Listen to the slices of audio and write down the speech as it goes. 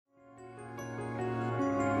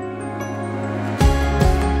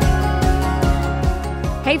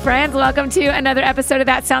Hey friends, welcome to another episode of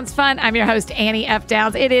That Sounds Fun. I'm your host, Annie F.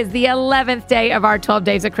 Downs. It is the 11th day of our 12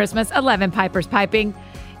 days of Christmas, 11 pipers piping.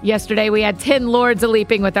 Yesterday, we had 10 lords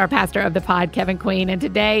a-leaping with our pastor of the pod, Kevin Queen. And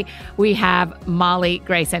today, we have Molly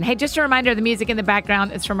Grayson. Hey, just a reminder, the music in the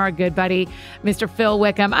background is from our good buddy, Mr. Phil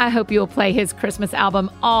Wickham. I hope you will play his Christmas album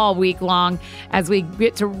all week long as we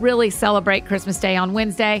get to really celebrate Christmas Day on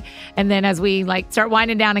Wednesday. And then as we start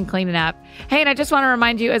winding down and cleaning up. Hey, and I just want to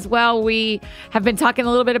remind you as well, we have been talking a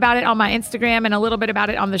little bit about it on my Instagram and a little bit about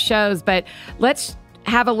it on the shows, but let's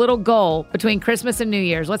have a little goal between Christmas and New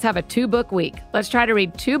Year's. Let's have a 2-book week. Let's try to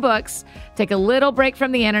read 2 books, take a little break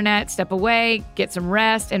from the internet, step away, get some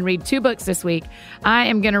rest, and read 2 books this week. I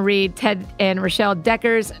am going to read Ted and Rochelle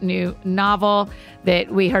Decker's new novel that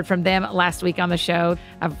we heard from them last week on the show.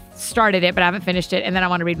 I've started it, but I haven't finished it. And then I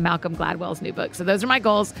want to read Malcolm Gladwell's new book. So those are my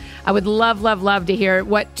goals. I would love, love, love to hear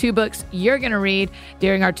what 2 books you're going to read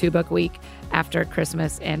during our 2-book week after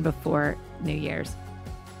Christmas and before New Year's.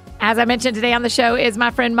 As I mentioned today on the show is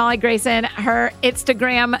my friend Molly Grayson. Her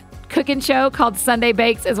Instagram cooking show called Sunday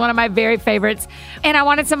Bakes is one of my very favorites. And I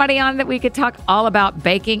wanted somebody on that we could talk all about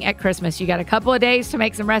baking at Christmas. You got a couple of days to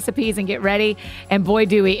make some recipes and get ready. And boy,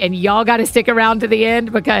 do we. And y'all got to stick around to the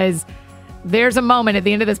end because there's a moment at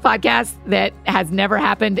the end of this podcast that has never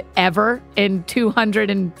happened ever in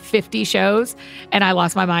 250 shows. And I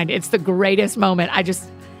lost my mind. It's the greatest moment.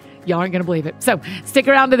 Y'all aren't going to believe it. So stick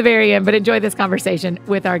around to the very end, but enjoy this conversation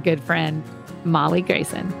with our good friend, Molly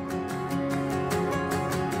Grayson.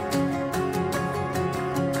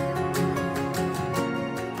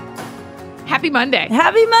 Happy Monday.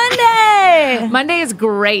 Happy Monday. Monday is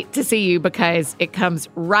great to see you because it comes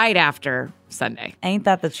right after Sunday. Ain't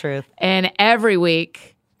that the truth? And every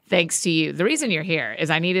week, thanks to you. The reason you're here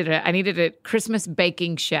is I needed a Christmas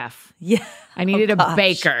baking chef. Yeah. I needed a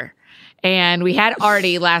baker. And we had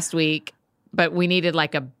Artie last week, but we needed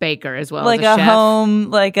a baker as well. Like as a chef.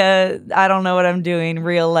 Home, I don't know what I'm doing,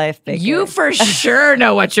 real life baker. You for sure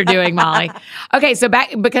know what you're doing, Molly. Okay, so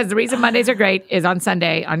because the reason Mondays are great is on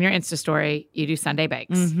Sunday, on your Insta story, you do Sunday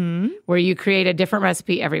Bakes, where you create a different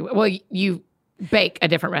recipe every week. Well, you bake a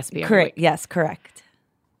different recipe every week. Yes, correct.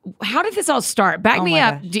 How did this all start? Back me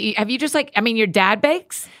up. Have you just your dad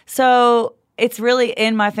bakes? So it's really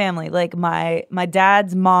in my family. My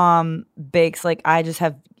dad's mom bakes. I just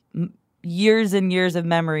have years and years of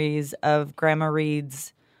memories of Grandma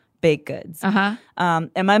Reed's baked goods.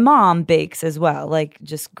 And my mom bakes as well.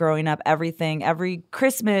 Just growing up, every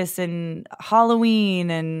Christmas and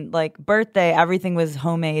Halloween and birthday, everything was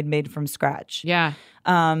homemade, made from scratch. Yeah.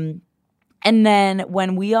 And then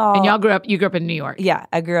when we all... And you grew up in New York. Yeah,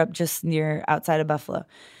 I grew up just outside of Buffalo.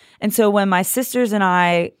 And so when my sisters and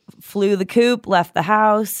I flew the coop, left the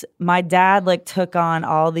house, my dad took on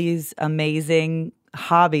all these amazing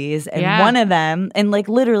hobbies. And one of them, and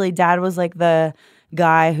literally dad was the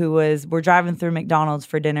guy who was, we're driving through McDonald's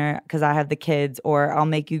for dinner because I have the kids, or I'll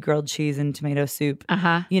make you grilled cheese and tomato soup.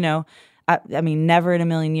 I mean, never in a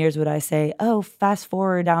million years would I say, oh, fast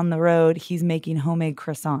forward down the road, he's making homemade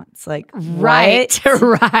croissants. Right.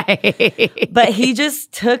 But he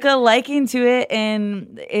just took a liking to it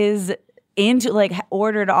and is into,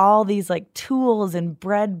 ordered all these, tools and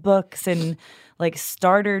bread books and,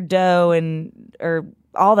 starter dough or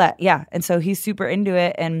all that. Yeah. And so he's super into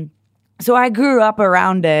it. And so I grew up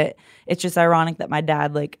around it. It's just ironic that my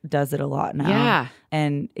dad does it a lot now. Yeah.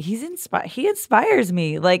 And he inspires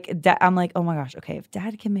me. I'm oh my gosh, okay, if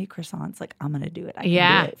dad can make croissants, I'm going to do it. I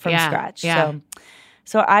can do it from scratch. Yeah.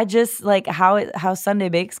 So I just how Sunday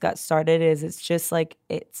Bakes got started is it's just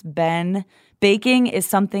it's been, baking is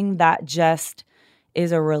something that just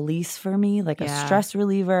is a release for me, a stress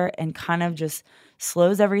reliever, and kind of just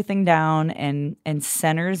slows everything down and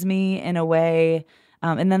centers me in a way.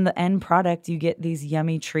 And then the end product, you get these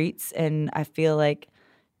yummy treats. And I feel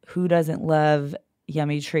who doesn't love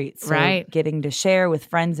yummy treats? So right. Getting to share with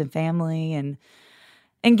friends and family and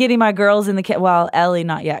getting my girls in the kitchen. Well, Ellie,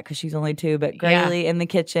 not yet because she's only 2, but Grayley in the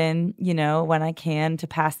kitchen, when I can, to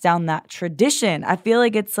pass down that tradition. I feel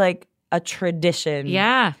it's a tradition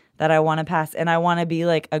that I want to pass. And I want to be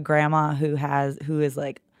a grandma who is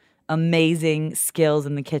amazing skills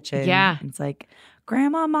in the kitchen. Yeah. It's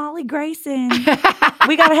Grandma Molly Grayson.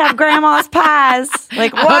 We got to have grandma's pies.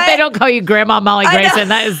 What? I hope they don't call you Grandma Molly Grayson.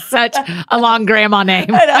 That is such a long grandma name.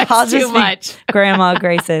 I know, That's too much. Grandma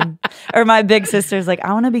Grayson. Or my big sister's I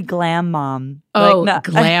want to be glam mom.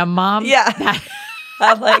 Glam mom? Yeah.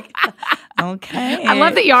 I'm okay. I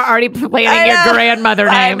love that you're already planning your grandmother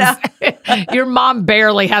names. Your mom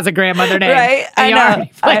barely has a grandmother name. Right? And you're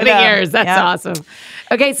already planning I know. yours. That's awesome.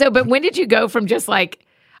 Okay, but when did you go from just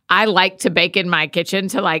I like to bake in my kitchen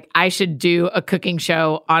to like, I should do a cooking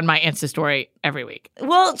show on my Insta story every week.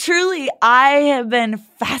 Well, truly, I have been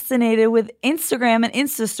fascinated with Instagram and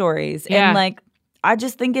Insta stories. Yeah. And like, I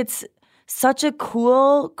just think it's such a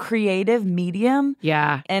cool, creative medium.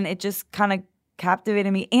 Yeah. And it just kind of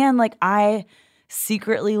captivated me. And like, I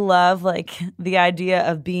secretly love like the idea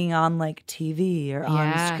of being on like TV or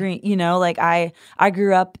on screen. You know, like I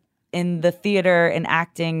grew up in the theater and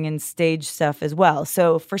acting and stage stuff as well.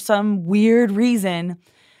 So for some weird reason,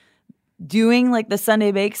 doing like the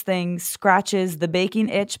Sunday Bakes thing scratches the baking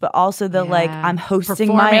itch, but also the like I'm hosting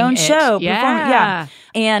Performing my own itch. show. Yeah.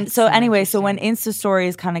 And That's so so anyway, so when Insta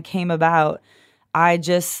Stories kind of came about, I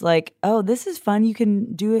just like, oh, this is fun. You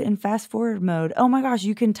can do it in fast forward mode. Oh my gosh,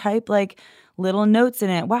 you can type like little notes in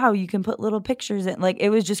it. Wow, you can put little pictures in. Like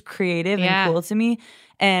it was just creative and cool to me.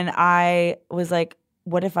 And I was like,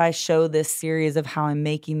 what if I show this series of how I'm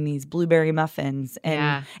making these blueberry muffins?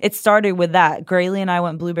 And it started with that. Grayley and I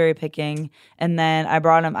went blueberry picking, and then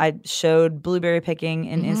I showed blueberry picking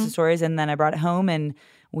in Insta Stories, and then I brought it home and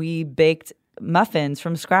we baked muffins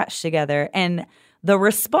from scratch together. And the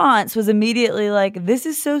response was immediately like, this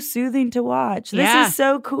is so soothing to watch. This is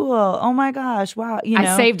so cool. Oh my gosh. Wow. You know?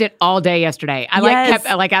 I saved it all day yesterday. I like kept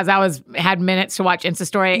like as I had minutes to watch Insta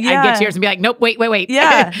Story, I'd get to yours and be like, nope, wait.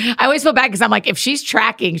 Yeah. I always feel bad because I'm like, if she's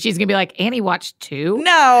tracking, she's gonna be like, Annie watched 2.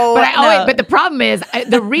 No. But the problem is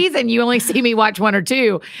the reason you only see me watch 1 or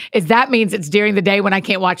 2 is that means it's during the day when I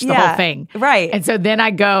can't watch the whole thing. Right. And so then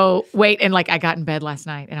I go, wait, and like I got in bed last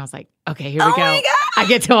night and I was like, okay, here we go. My God. I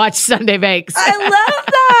get to watch Sunday Bakes. I love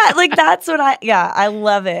that. Like that's what I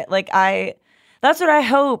love it. Like that's what I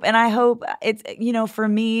hope. And I hope it's, you know, for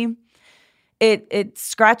me, it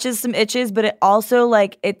scratches some itches, but it also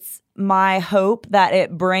like, it's my hope that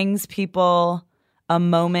it brings people a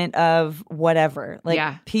moment of whatever,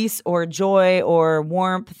 like peace or joy or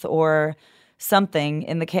warmth or something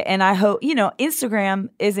in the and I hope, you know, Instagram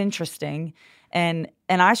is interesting and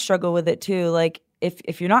I struggle with it too. Like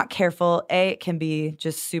if you're not careful, A, it can be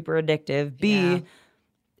just super addictive. B,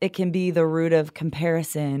 it can be the root of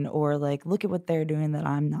comparison or like, look at what they're doing that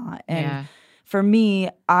I'm not. And for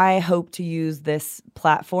me, I hope to use this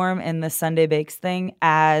platform and the Sunday Bakes thing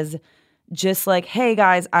as just like, hey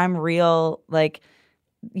guys, I'm real. Like,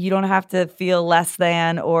 you don't have to feel less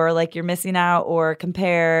than or like you're missing out or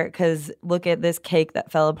compare because look at this cake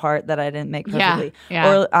that fell apart that I didn't make perfectly.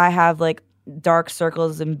 Or I have like dark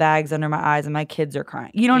circles and bags under my eyes and my kids are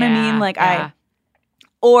crying. You know what I mean? Like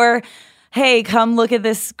or hey, come look at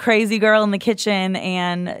this crazy girl in the kitchen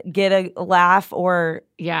and get a laugh or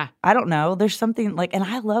I don't know. There's something like, and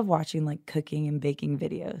I love watching like cooking and baking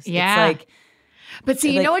videos. Yeah. It's like, but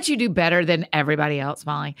see, you know what you do better than everybody else,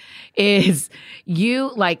 Molly, is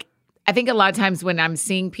you like, I think a lot of times when I'm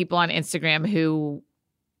seeing people on Instagram who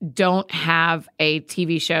don't have a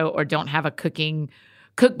TV show or don't have a cooking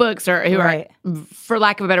cookbooks or who are, for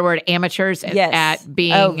lack of a better word, amateurs at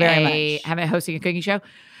being hosting a cooking show,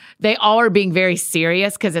 they all are being very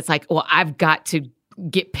serious because it's like, well, I've got to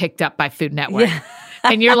get picked up by Food Network. Yeah.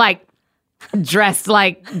 And you're like, dressed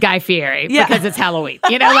like Guy Fieri because it's Halloween.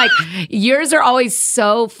 You know, like yours are always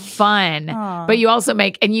so fun, but you also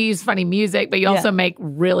make, and you use funny music, but you also make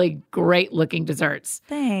really great looking desserts.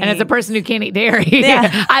 Thanks. And as a person who can't eat dairy,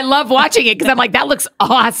 I love watching it because I'm like, that looks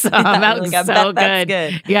awesome. That looks so good. That's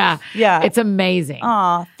good. Yeah. It's amazing.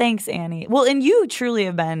 Aw, thanks, Annie. Well, and you truly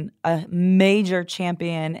have been a major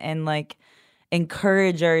champion and like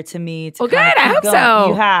encourager to me to good. I hope so.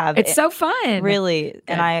 You have. It's so fun. Really. Good.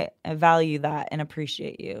 And I value that and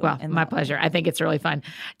appreciate you. Well, my pleasure. I think it's really fun.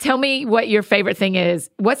 Tell me what your favorite thing is.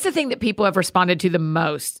 What's the thing that people have responded to the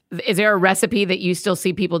most? Is there a recipe that you still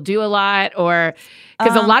see people do a lot? Or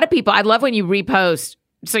because a lot of people, I love when you repost.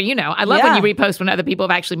 So, you know, I love when you repost when other people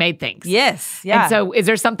have actually made things. Yes. Yeah. And so is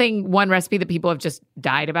there one recipe that people have just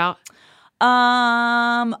died about?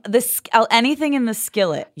 Anything in the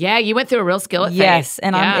skillet. Yeah, you went through a real skillet phase. Yes,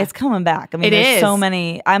 and it's coming back. I mean, there's so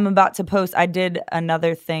many. I'm about to post. I did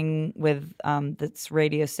another thing with this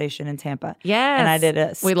radio station in Tampa. Yes, and I did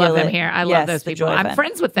a skillet. We love them here. I love those people. I'm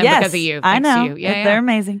friends with them because of you. I know. You. Yeah, they're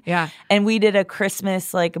amazing. Yeah, and we did a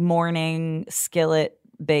Christmas like morning skillet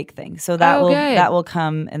bake thing. So that will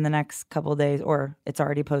come in the next couple of days, or it's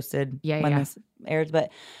already posted when this airs. But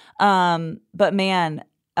man.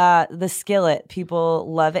 The skillet,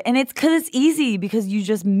 people love it. And it's because it's easy because you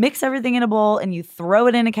just mix everything in a bowl and you throw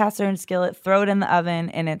it in a cast iron skillet, throw it in the oven,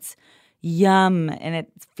 and it's yum. And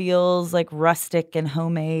it feels like rustic and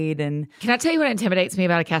homemade. And can I tell you what intimidates me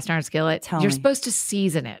about a cast iron skillet? Tell You're me. supposed to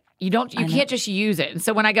season it. You can't just use it. And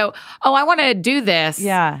so when I go, oh, I want to do this,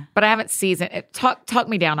 but I haven't seasoned it, talk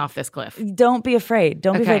me down off this cliff. Don't be afraid.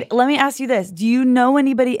 Don't be afraid. Let me ask you this. Do you know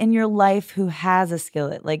anybody in your life who has a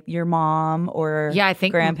skillet, like your mom or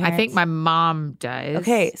grandparents? I think my mom does.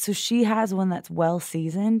 Okay, so she has one that's well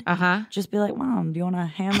seasoned. Just be like, Mom, do you want to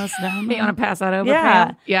hand this down? You want to pass that over? Yeah.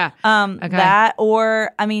 Pam? Yeah. That,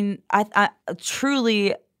 or I mean, I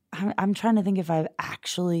truly, I'm trying to think if I've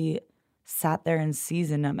actually sat there and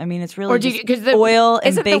seasoned them. I mean, it's really just oil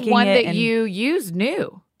and baking it. Isn't the one that you use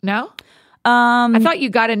new? No? I thought you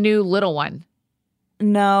got a new little one.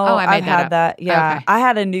 No, I've had that. Yeah. Okay. I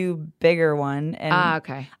had a new bigger one. And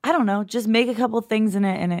okay. I don't know. Just make a couple things in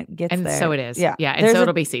it and it gets there. And so it is. Yeah. Yeah. And so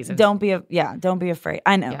it'll be seasoned. Don't be afraid.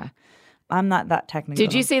 I know. Yeah. I'm not that technical.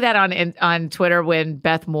 Did you see that on Twitter when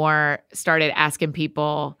Beth Moore started asking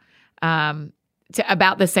people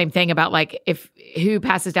about the same thing about like who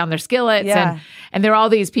passes down their skillets and there are all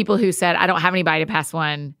these people who said, I don't have anybody to pass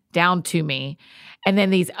one down to me. And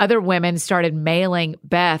then these other women started mailing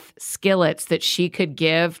Beth skillets that she could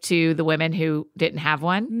give to the women who didn't have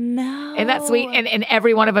one. No. And that's sweet. And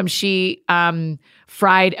every one of them, she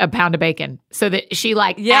fried a pound of bacon so that she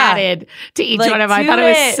added to each one of them. I thought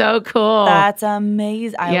it was so cool. That's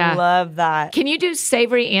amazing. I love that. Can you do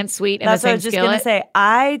savory and sweet in the same skillet? That's what I was just going to say.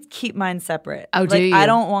 I keep mine separate. Oh, do you? I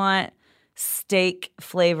don't want steak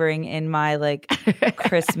flavoring in my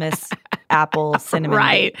Christmas apple cinnamon.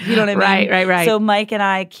 Right. You know what I mean? Right. So Mike and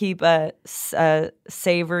I keep a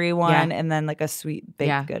savory one and then a sweet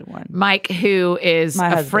baked good one. Mike, who is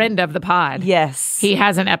a friend of the pod. Yes. He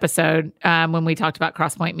has an episode when we talked about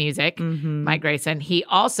Crosspoint Music, Mike Grayson. He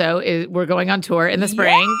also we're going on tour in the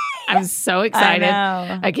spring. Yeah. I'm so excited.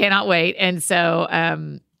 I cannot wait. And so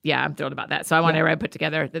I'm thrilled about that. So I want everyone to put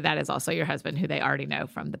together that is also your husband, who they already know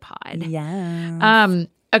from the pod. Yeah.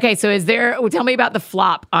 Okay, so tell me about the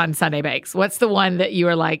flop on Sunday Bakes. What's the one that you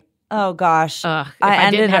were like, oh gosh, if I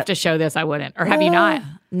didn't have to show this, I wouldn't. Or have you not?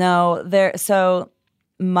 No, so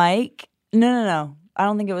Mike, no. I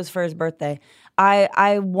don't think it was for his birthday.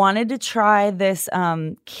 I wanted to try this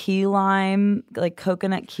key lime,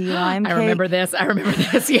 coconut key lime cake. I remember this.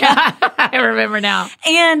 Yeah, I remember now.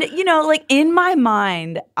 And, in my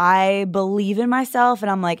mind, I believe in myself and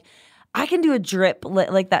I'm like, I can do a drip,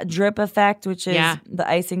 like that drip effect, which is the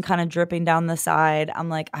icing kind of dripping down the side. I'm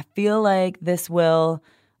like, I feel like that will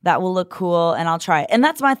look cool and I'll try it. And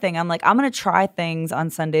that's my thing. I'm like, I'm going to try things on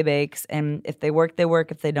Sunday Bakes. And if they work, they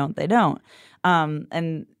work. If they don't, they don't.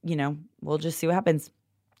 And, we'll just see what happens.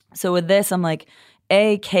 So with this, I'm like,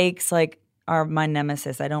 cakes are my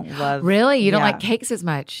nemesis. I don't love. Really? You don't like cakes as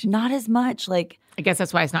much? Not as much. I guess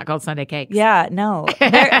that's why it's not called Sunday Cakes. Yeah, no.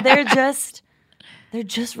 They're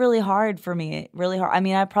just really hard for me. Really hard. I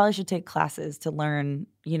mean, I probably should take classes to learn,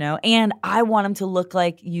 and I want them to look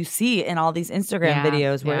like you see in all these Instagram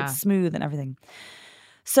videos where it's smooth and everything.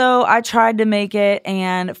 So I tried to make it.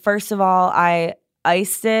 And first of all, I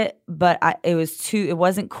iced it, but it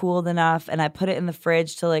wasn't cooled enough. And I put it in the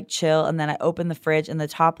fridge to chill. And then I opened the fridge and the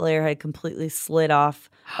top layer had completely slid off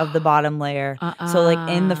of the bottom layer. So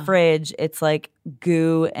in the fridge, it's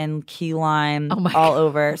goo and key lime all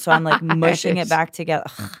over. So I'm mushing it back together.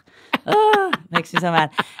 Makes me so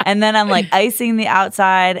mad. And then I'm icing the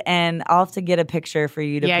outside, and I'll have to get a picture for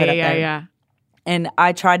you to put up there. Yeah. And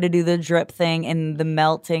I tried to do the drip thing, and the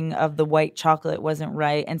melting of the white chocolate wasn't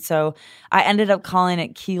right. And so I ended up calling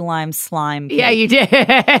it key lime slime cake. Yeah, you did.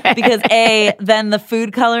 Because then the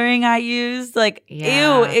food coloring I used,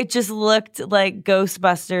 ew, it just looked like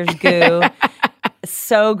Ghostbusters goo.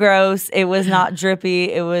 So gross. It was not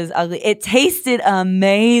drippy. It was ugly. It tasted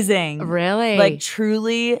amazing. Really?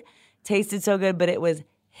 Truly tasted so good, but it was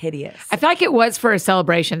hideous. I feel like it was for a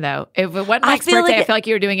celebration, though. If it wasn't Mike's birthday, I feel like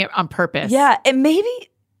you were doing it on purpose. Yeah, and maybe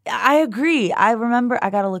I agree. I remember. I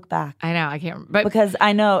got to look back. I know. I can't remember. Because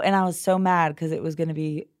I know, and I was so mad because it was going to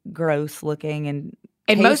be gross looking and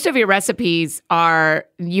most of your recipes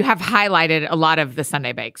you have highlighted a lot of the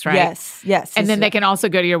Sunday Bakes, right? Yes. And then they can also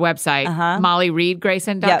go to your website,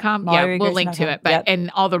 MollyReedGrayson.com. Yep, yeah, we'll link to it. But and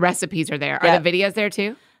all the recipes are there. Are the videos there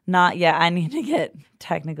too? Not yet. I need to get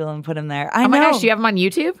technical and put them there. Oh my gosh, do you have them on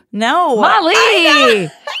YouTube? No. Molly! I know.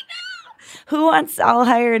 Who wants? I'll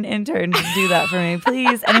hire an intern to do that for me,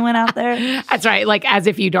 please. Anyone out there? That's right. As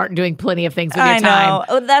if you aren't doing plenty of things with your time.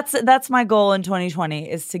 I know. That's my goal in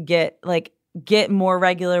 2020 is to get more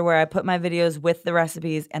regular where I put my videos with the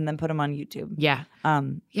recipes and then put them on YouTube. Yeah.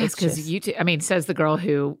 Yes, because YouTube, says the girl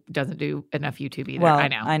who doesn't do enough YouTube either. Well, I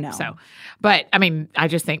know. So, but I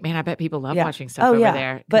just think, man, I bet people love watching stuff over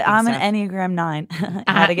there. But I'm an Enneagram 9.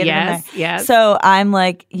 I had to get it in there. Yes. So I'm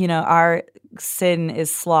our sin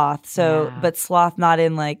is sloth. So, but sloth not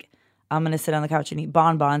in I'm going to sit on the couch and eat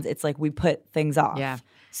bonbons. It's like we put things off. Yeah.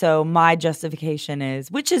 So my justification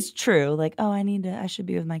is, which is true, like, oh, I should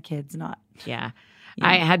be with my kids, not. Yeah.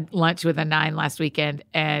 I had lunch with a 9 last weekend,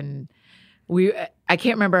 and I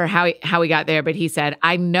can't remember how we got there, but he said,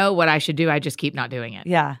 I know what I should do. I just keep not doing it.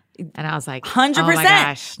 Yeah. And I was like, 100%. Oh my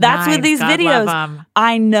gosh, That's with 9s, these God videos. love 'em.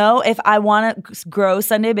 I know if I want to grow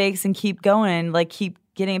Sunday Bakes and keep going, like keep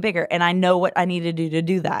getting it bigger. And I know what I need to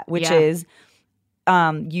do that, which is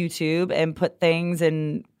YouTube and put things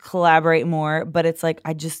and collaborate more. But it's like,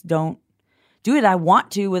 I just don't do it. I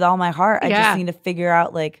want to with all my heart. I just need to figure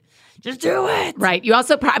out like, just do it. Right. You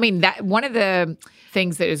also, that one of the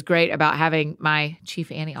things that is great about having my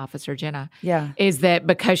Chief Annie officer, Jenna, is that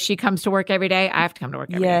because she comes to work every day, I have to come to work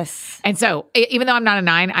every day. Yes. And so even though I'm not a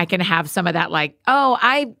 9, I can have some of that like, oh,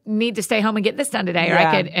 I need to stay home and get this done today. Or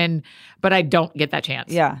I could, but I don't get that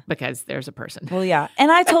chance. Yeah. Because there's a person. Well, yeah.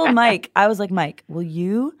 And I told Mike, I was like, Mike, will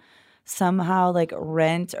you somehow like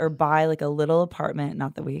rent or buy like a little apartment,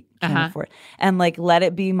 not that we can afford, and like let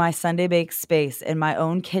it be my Sunday Bake space in my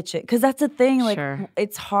own kitchen? Because that's the thing, like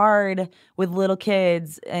it's hard with little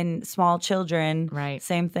kids and small children. Right.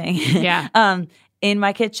 Same thing. Yeah. In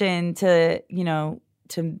my kitchen to,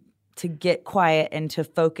 to get quiet and to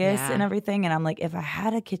focus and everything. And I'm like, if I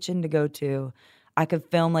had a kitchen to go to, I could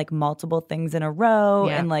film like multiple things in a row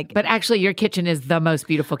and like. But actually, your kitchen is the most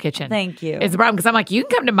beautiful kitchen. Thank you. It's the problem because I'm like, you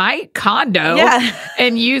can come to my condo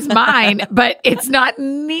and use mine, but it's not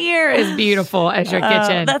near as beautiful as your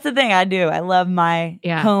kitchen. That's the thing I do. I love my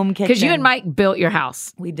home kitchen. Because you and Mike built your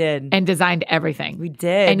house. We did. And designed everything. We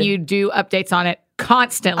did. And you do updates on it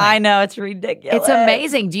constantly. I know. It's ridiculous. It's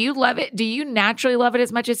amazing. Do you love it? Do you naturally love it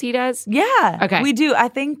as much as he does? Yeah. Okay. We do. I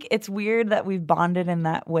think it's weird that we've bonded in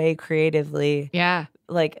that way creatively. Yeah.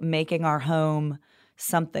 Like making our home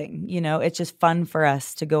something, it's just fun for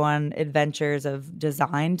us to go on adventures of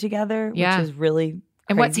design together, which is really crazy.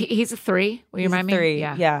 And what's he's a 3? Will you remind me? 3.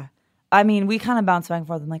 Yeah. I mean, we kind of bounce back and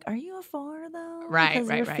forth. I'm like, are you a 4 though? Right, because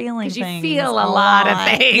right. Because you feel a lot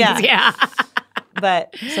of things. Yeah.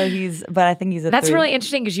 But I think he's a That's 3. really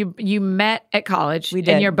interesting because you met at college. We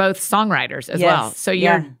did. And you're both songwriters as well. So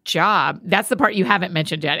your job, that's the part you haven't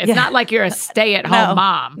mentioned yet. It's not like you're a stay-at-home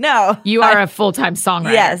mom. No. You are a full-time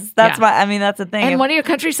songwriter. Yes. That's that's the thing. And one of your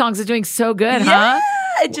country songs is doing so good, huh?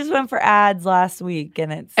 It just went for ads last week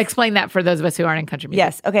and it's... Explain that for those of us who aren't in country music.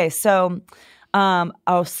 Yes. Okay. So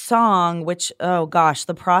a song, which, oh gosh,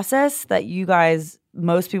 the process that you guys...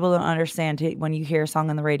 most people don't understand when you hear a song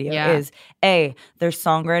on the radio is A, there's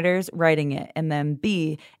songwriters writing it, and then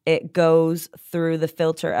B, it goes through the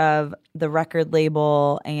filter of the record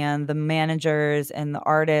label and the managers and the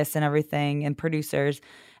artists and everything and producers,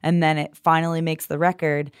 and then it finally makes the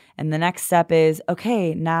record. And the next step is,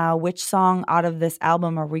 okay, now which song out of this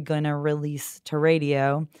album are we going to release to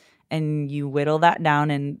radio? And you whittle that down,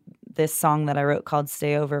 and this song that I wrote called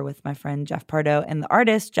Stay Over with my friend Jeff Pardo and the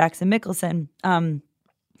artist Jackson Mickelson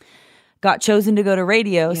got chosen to go to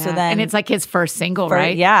radio. Yeah. So then, and it's like his first single,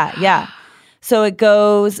 right? Yeah. So it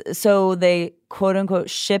goes, so they quote unquote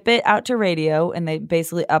ship it out to radio and they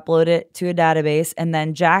basically upload it to a database. And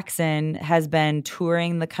then Jackson has been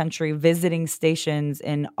touring the country, visiting stations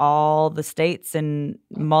in all the states and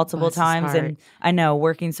multiple times. And I know,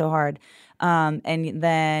 working so hard. And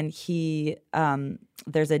then he,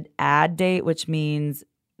 there's an ad date, which means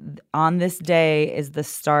on this day is the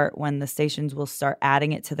start when the stations will start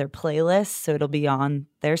adding it to their playlist. So it'll be on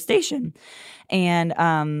their station.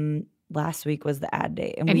 And last week was the ad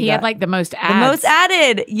date. And he had like the most ads. The most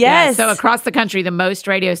added, yes. Yeah, so across the country, the most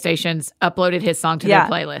radio stations uploaded his song to their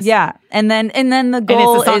playlist. Yeah. And then the goal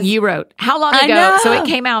and it's the song you wrote. How long ago? I know. So it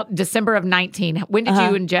came out December of 19. When did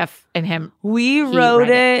you and Jeff and him? We wrote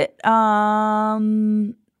it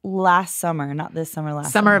last summer, not this summer,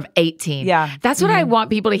 last summer of 18. Yeah. That's what I want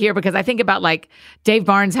people to hear because I think about like Dave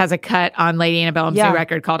Barnes has a cut on Lady Antebellum's new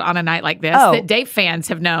record called On a Night Like This that Dave fans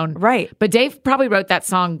have known. Right. But Dave probably wrote that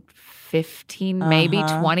song 15, maybe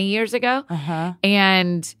 20 years ago.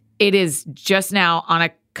 And it is just now on a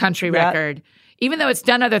country record. Even though it's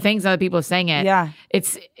done other things, other people have sang it. Yeah.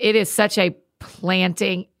 It is such a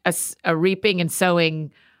planting, a reaping and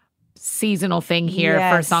sowing seasonal thing here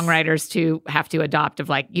for songwriters to have to adopt of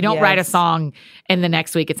like, you don't write a song and the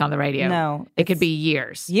next week it's on the radio. No. It could be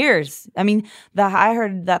years. Years. I mean, I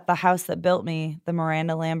heard that The House That Built Me, the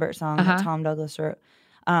Miranda Lambert song that Tom Douglas wrote,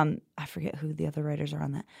 I forget who the other writers are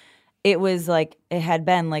on that. It was like, it had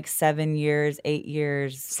been like 7 years, 8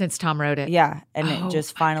 years. Since Tom wrote it. Yeah. And it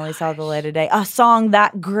just finally saw the light of day. A song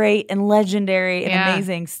that great and legendary and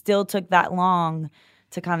amazing still took that long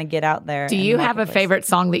to kind of get out there. Do you have a favorite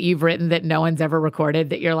song that you've written that no one's ever recorded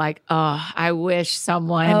that you're like, oh, I wish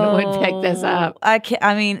someone would pick this up?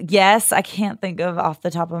 Yes, I can't think of off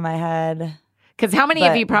the top of my head. Because how many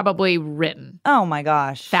have you probably written? Oh my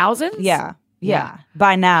gosh. Thousands? Yeah.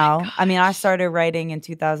 By now. I mean, I started writing in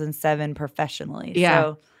 2007 professionally. Yeah.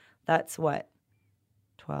 So that's what,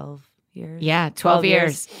 12 years? Yeah, 12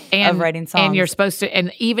 years of writing songs. And you're supposed to,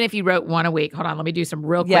 and even if you wrote one a week, hold on, let me do some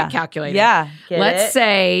real quick calculating. Yeah. Let's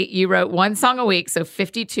say you wrote one song a week, so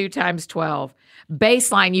 52 times 12.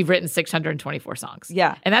 Baseline, you've written 624 songs.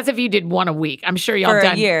 Yeah. And that's if you did one a week. I'm sure y'all for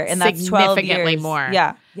done a year, and that's 12 significantly years. more.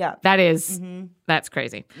 Yeah. That is, that's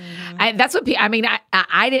crazy. That's what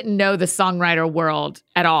I didn't know the songwriter world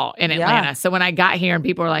at all in Atlanta. Yeah. So when I got here and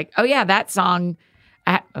people were like, oh yeah, that song,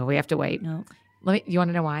 we have to wait. No. You want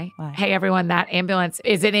to know why? Why? Hey, everyone, that ambulance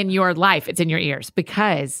isn't in your life. It's in your ears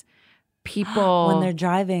because people, when they're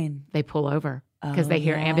driving, they pull over because they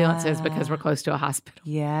hear ambulances because we're close to a hospital.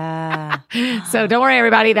 Yeah. So don't worry,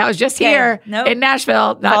 everybody. That was just here in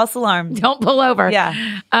Nashville. False alarm. Don't pull over.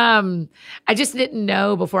 Yeah. I just didn't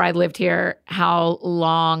know before I lived here how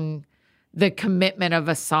long the commitment of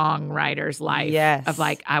a songwriter's life of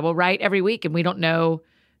like, I will write every week and we don't know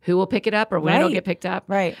who will pick it up or when it'll get picked up.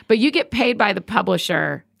 Right. But you get paid by the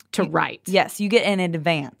publisher to write. Yes, you get in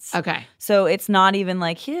advance. Okay. So it's not even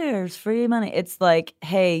like, here's free money. It's like,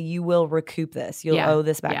 hey, you will recoup this. You'll owe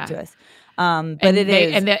this back to us. But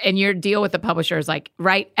and your deal with the publisher is like,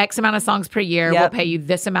 write X amount of songs per year. We'll pay you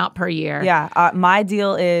this amount per year. Yeah. My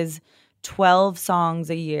deal is 12 songs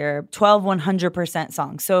a year, 12 100%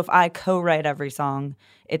 songs. So if I co-write every song,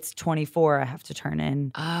 it's 24 I have to turn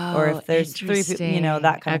in. Or if there's 3 people,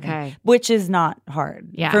 that kind of thing. Which is not hard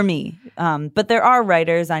for me. But there are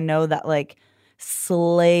writers I know that like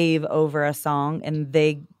slave over a song and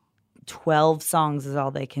 12 songs is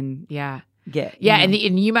all they can get. Yeah, and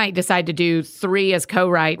you might decide to do 3 as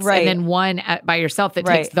co-writes and then 1 by yourself that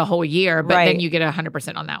takes the whole year, but then you get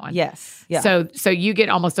 100% on that one. Yes. Yeah. So you get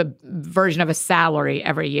almost a version of a salary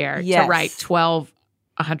every year to write 12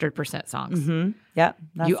 100% songs. Mm-hmm. Yep.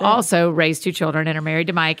 You also raise 2 children and are married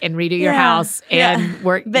to Mike and redo your house and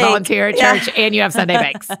volunteer at church and you have Sunday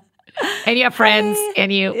bakes. And you have friends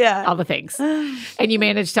and all the things. And you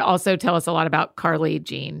managed to also tell us a lot about Carly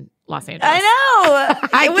Jean Los Angeles. I know.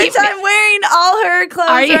 Which I'm wearing all her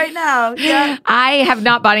clothes right now. Yeah. I have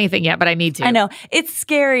not bought anything yet, but I need to. I know. It's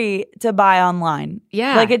scary to buy online.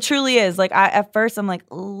 Yeah. Like it truly is. Like at first I'm like,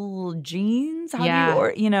 oh, jeans? How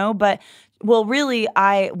do you, but really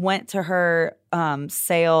I went to her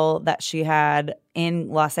sale that she had in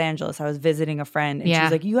Los Angeles. I was visiting a friend and she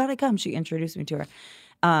was like, you got to come. She introduced me to her.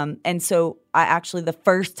 And so I actually, the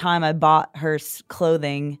first time I bought her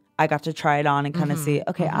clothing, I got to try it on and kind of see,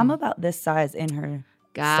 okay, I'm about this size in her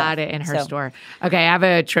Got it in her store. Okay, I have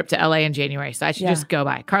a trip to LA in January, so I should just go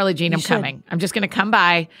by. Carly Jean, I'm coming. I'm just going to come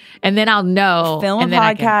by, and then I'll know. Film a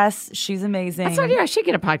podcast. She's amazing. That's what I should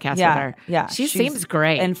get a podcast with her. Yeah, she seems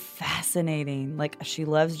great and fascinating. Like she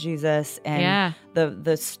loves Jesus, and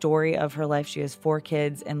the story of her life. She has 4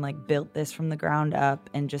 kids, and like built this from the ground up,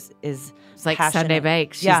 and just is it's like passionate. Sunday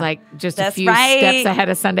Bakes. She's like just a few steps ahead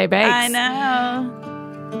of Sunday Bakes. I know.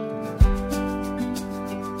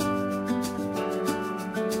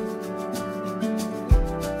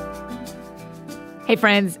 Hey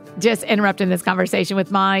friends, just interrupting this conversation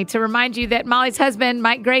with Molly to remind you that Molly's husband,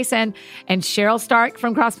 Mike Grayson, and Cheryl Stark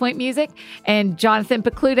from Crosspoint Music, and Jonathan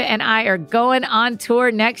Pecluda and I are going on tour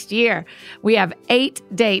next year. We have 8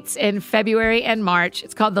 dates in February and March.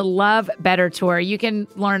 It's called the Love Better Tour. You can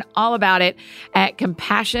learn all about it at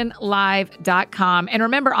CompassionLive.com. And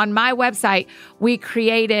remember, on my website, we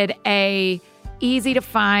created a easy to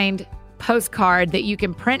find postcard that you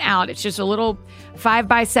can print out. It's just a little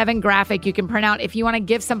 5x7 graphic you can print out if you want to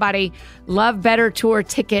give somebody Love Better Tour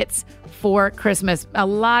tickets for Christmas. A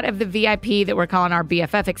lot of the VIP that we're calling our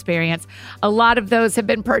BFF experience, a lot of those have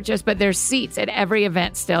been purchased, but there's seats at every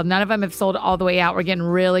event still. None of them have sold all the way out. We're getting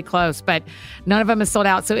really close, but none of them have sold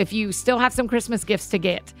out. So if you still have some Christmas gifts to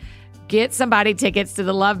get somebody tickets to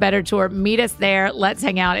the Love Better Tour. Meet us there. Let's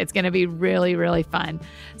hang out. It's going to be really, really fun.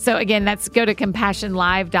 So again, go to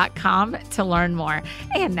CompassionLive.com to learn more.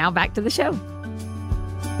 And now back to the show.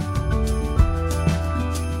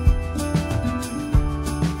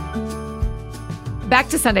 Back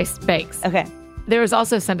to Sunday Bakes. Okay. There was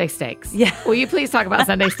also Sunday Steaks. Yeah. Will you please talk about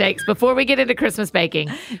Sunday Steaks before we get into Christmas baking?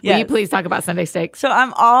 Will you please talk about Sunday Steaks? So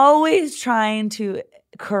I'm always trying to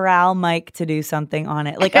corral Mike to do something on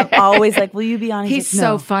it. Like I'm always like, will you be on? He's like,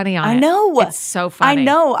 so no. funny on it. I know. It's so funny. I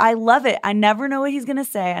know. I love it. I never know what he's going to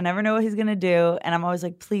say. I never know what he's going to do. And I'm always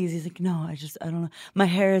like, please. He's like, no, I don't know. My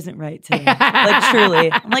hair isn't right today. Like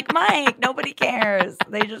truly. I'm like, Mike, nobody cares.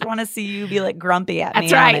 They just want to see you be like grumpy at me.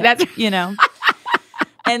 That's right. That's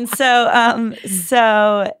And so,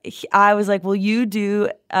 I was like, "Will you do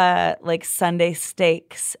like Sunday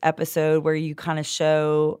steaks episode where you kind of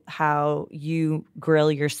show how you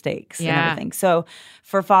grill your steaks and everything?" So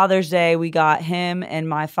for Father's Day, we got him and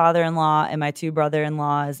my father-in-law and my two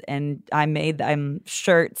brother-in-laws, and I made them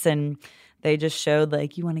shirts, and they just showed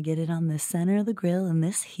like, you want to get it on the center of the grill in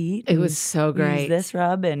this heat. It was so great. Use this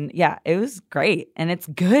rub, and yeah, it was great, and it's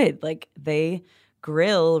good. Like they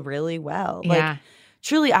grill really well. Like,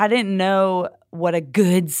 truly, I didn't know what a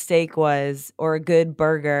good steak was or a good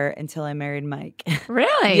burger until I married Mike.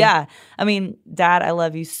 Really? Yeah. I mean, Dad, I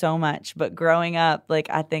love you so much. But growing up, like,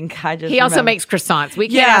 I think I just He also makes croissants. We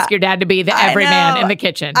can't ask your dad to be the everyman in the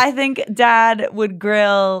kitchen. I think Dad would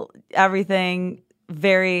grill everything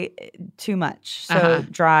too much. So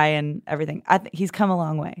dry and everything. I think he's come a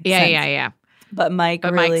long way. Yeah. But Mike's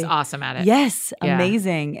awesome at it. Yes.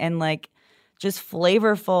 Amazing. And like, just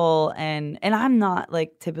flavorful, and I'm not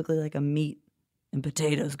like typically like a meat and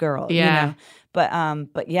potatoes girl, you know.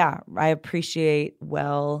 But yeah, I appreciate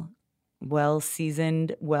well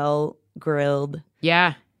seasoned, well grilled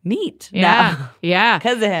meat. Yeah.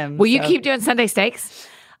 Because of him. Will you keep doing Sunday steaks?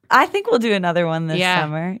 I think we'll do another one this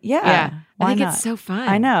summer. Yeah. I think it's so fun.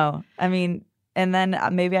 I know. I mean, and then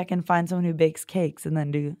maybe I can find someone who bakes cakes and then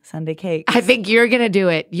do Sunday cakes. I think you're going to do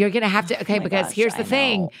it. You're going to have to. Okay, because here's the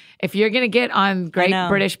thing. If you're going to get on Great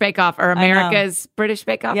British Bake Off or America's British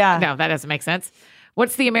Bake Off. Yeah. No, that doesn't make sense.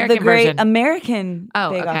 What's the American the Great version? American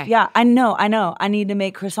Bake okay. Off. Yeah, I know. I need to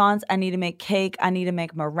make croissants. I need to make cake. I need to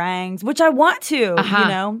make meringues, which I want to, you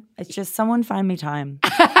know. It's just someone find me time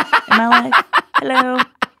in my life. Hello.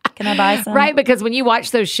 Can I buy some? Right, because when you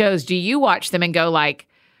watch those shows, do you watch them and go like,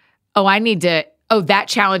 that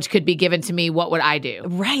challenge could be given to me. What would I do?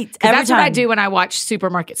 Right. That's what I do when I watch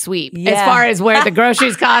Supermarket Sweep. As far as where the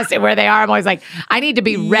groceries cost and where they are, I'm always like, I need to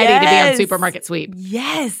be ready to be on Supermarket Sweep.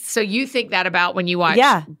 Yes. So you think that about when you watch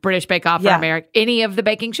British Bake Off or American, any of the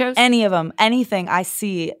baking shows? Any of them. Anything I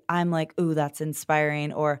see, I'm like, ooh, that's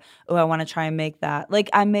inspiring. Or, ooh, I want to try and make that. Like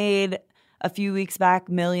I made a few weeks back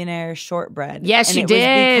Millionaire Shortbread. Yes, and you it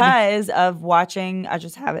did. Was because of watching, I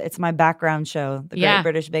just have it. It's my background show, the Great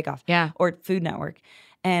British Bake Off. Or Food Network.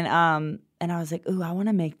 And I was like, ooh, I want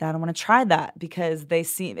to make that. I want to try that because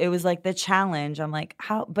it was like the challenge. I'm like,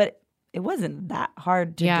 how? But it wasn't that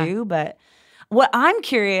hard to do. But what I'm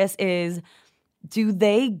curious is, do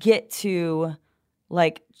they get to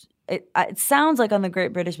like, it sounds like on the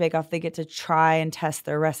Great British Bake Off, they get to try and test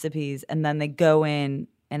their recipes and then they go in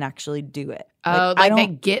and actually do it. Like they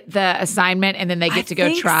get the assignment and then they get to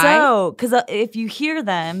go try? So, because if you hear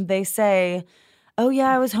them, they say, oh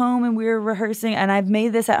yeah, I was home and we were rehearsing and I've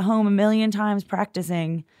made this at home 1,000,000 times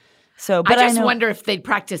practicing. So, but I wonder if they'd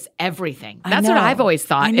practice everything. That's what I've always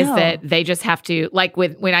thought is that they just have to, like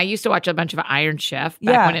when I used to watch a bunch of Iron Chef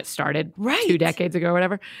back when it started 2 decades ago or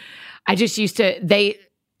whatever, I just used to,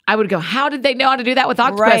 I would go, how did they know how to do that with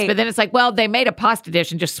octopus? Right. But then it's like, well, they made a pasta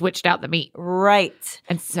dish and just switched out the meat. Right.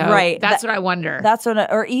 And so that's what I wonder. That's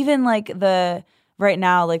or even like right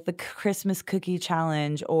now, like the Christmas cookie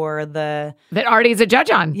challenge or that Artie's a judge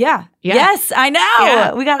on. Yeah. Yes, I know.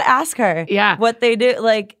 Yeah. We got to ask her. Yeah. What they do.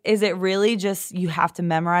 Like, is it really just you have to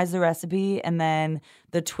memorize the recipe and then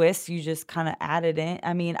the twist, you just kind of add it in?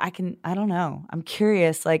 I mean, I don't know. I'm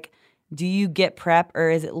curious, like, do you get prep or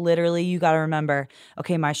is it literally you got to remember,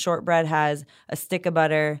 okay, my shortbread has a stick of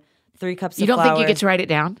butter, 3 cups of flour. You don't think you get to write it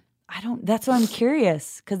down? That's why I'm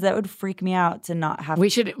curious because that would freak me out to not have.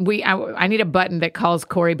 I need a button that calls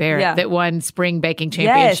Corey Barrett that won Spring Baking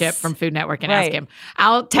Championship from Food Network and ask him.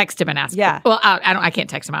 I'll text him and ask him. Well, I can't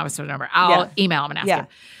text him. I have his phone number. I'll email him and ask him.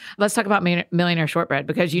 Let's talk about Millionaire Shortbread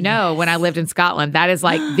because when I lived in Scotland, that is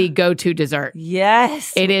like the go-to dessert.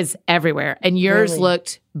 Yes. It is everywhere. And yours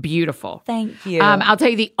looked beautiful. Thank you. I'll tell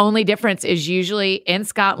you the only difference is usually in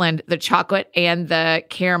Scotland, the chocolate and the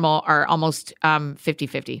caramel are almost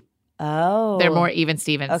 50-50. Oh. They're more even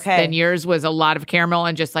Stevens. Okay. Than yours was a lot of caramel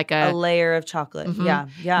and just like a layer of chocolate. Mm-hmm.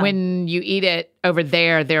 Yeah. When you eat it over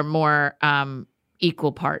there, they're more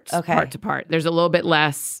equal parts, part to part. There's a little bit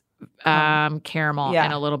less caramel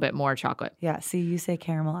and a little bit more chocolate. Yeah. See, you say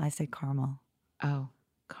caramel, I say caramel. Oh,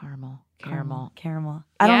 caramel.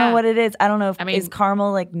 I don't know what it is. I don't know if is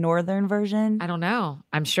caramel like northern version? I don't know.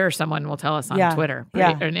 I'm sure someone will tell us on Twitter or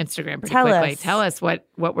Instagram pretty Tell quickly. Us. Tell us what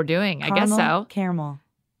we're doing. Caramel, I guess so. Caramel.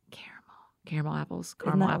 Caramel apples, Isn't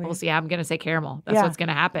caramel that apples. weird? Yeah, I'm going to say caramel. That's Yeah. what's going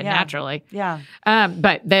to happen Yeah. naturally. Yeah.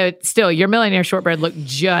 But still, your millionaire shortbread looked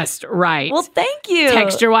just right. Well, thank you.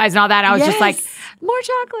 Texture-wise and all that. I was just like, Yes. more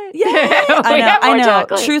chocolate. Yeah. We have I more know.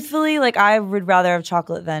 chocolate. Truthfully, like I would rather have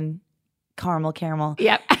chocolate than caramel.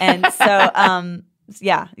 Yep. And so,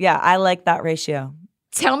 yeah, I like that ratio.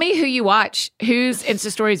 Tell me who you watch. Whose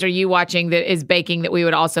Insta stories are you watching that is baking that we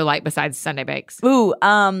would also like besides Sunday Bakes? Ooh,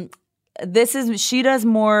 she does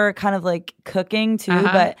more kind of like cooking too,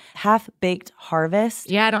 but Half Baked Harvest.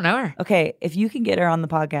 Yeah, I don't know her. Okay, if you can get her on the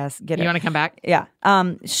podcast, get her. You want to come back? Yeah.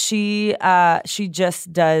 She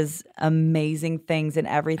just does amazing things and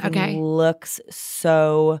everything looks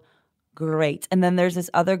so great. And then there's this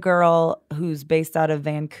other girl who's based out of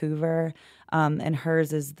Vancouver. And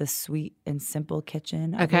hers is the Sweet and Simple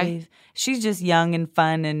Kitchen, I believe. She's just young and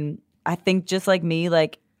fun, and I think just like me,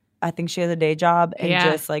 like I think she has a day job and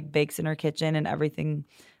just like bakes in her kitchen, and everything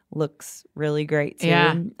looks really great too.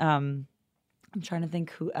 Yeah. I'm trying to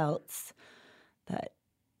think who else that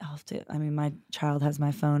I'll have to. I mean, my child has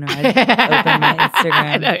my phone, or I'd open my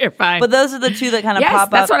Instagram. No, you're fine. But those are the two that kind of pop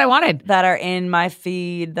up. That's what I wanted. That are in my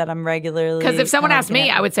feed that I'm regularly. Because if someone kinda asked me,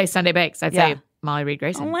 looking at. I would say Sunday Bakes. I'd say Molly Reed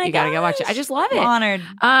Grayson. Oh my You got to go watch it. I just love it. Honored.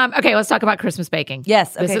 Okay, let's talk about Christmas baking.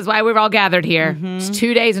 Yes, This okay. is why we're all gathered here. It's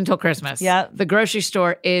 2 days until Christmas. Yep. The grocery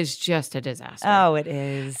store is just a disaster. Oh, it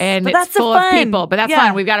is. And but it's that's full the of fun. people. But that's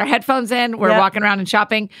fun. We've got our headphones in. We're walking around and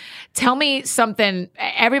shopping. Tell me something.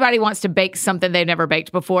 Everybody wants to bake something they've never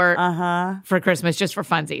baked before for Christmas, just for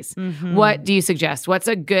funsies. What do you suggest? What's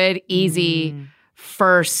a good, easy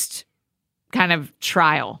first kind of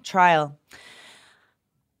trial?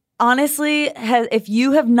 Honestly, if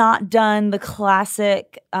you have not done the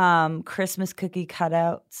classic Christmas cookie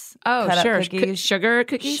cutouts, cutout sure. cookies, Sugar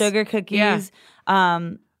cookies? sugar cookies. Yeah.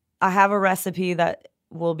 I have a recipe that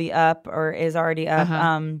will be up or is already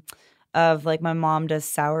up. Of like my mom does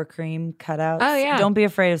sour cream cutouts. Oh, yeah. Don't be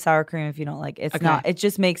afraid of sour cream if you don't like it. It's not. It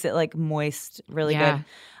just makes it like moist, really good.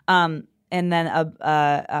 And then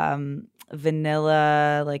a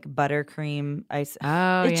vanilla like buttercream ice.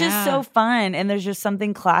 Oh, It's just so fun, and there's just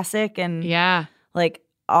something classic and like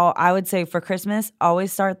I would say for Christmas,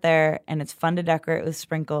 always start there, and it's fun to decorate with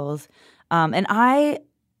sprinkles. And I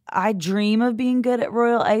dream of being good at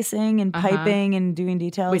royal icing and piping and doing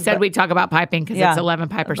details. We said we'd talk about piping because it's 11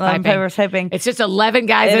 Pipers 11 piping. Pipers piping. It's just 11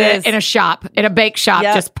 guys It in a shop, in a bake shop,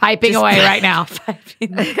 just piping away right now.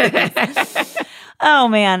 Oh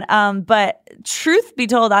man. But truth be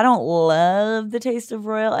told, I don't love the taste of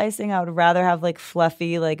royal icing. I would rather have like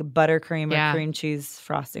fluffy like buttercream or cream cheese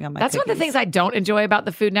frosting on my That's cookies. one of the things I don't enjoy about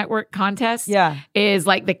the Food Network contest. Yeah. Is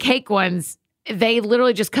like the cake ones, they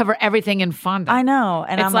literally just cover everything in fondant. I know.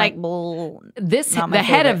 And It's I'm like, well, This not my the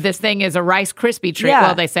head favorite. of this thing is a Rice Krispie treat. Yeah.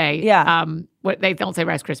 Well, they say. Yeah. What they don't say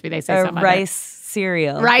Rice Krispie, they say a something. rice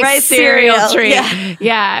cereal. Rice cereal treat.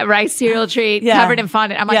 Yeah. Rice cereal treat Yeah. covered in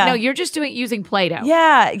fondant. I'm like, Yeah. no, you're just using Play-Doh.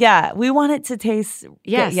 Yeah. We want it to taste.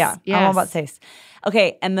 Yes, Yeah. yes. I'm all about taste.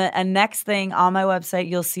 Okay. And the next thing on my website,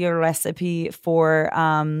 you'll see a recipe for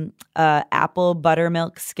apple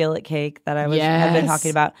buttermilk skillet cake that I've been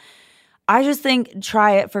talking about. I just think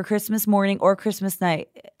try it for Christmas morning or Christmas night.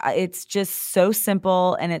 It's just so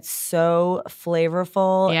simple and it's so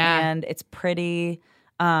flavorful and it's pretty.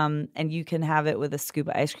 And you can have it with a scoop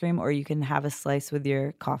of ice cream, or you can have a slice with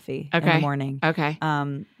your coffee in the morning. Okay.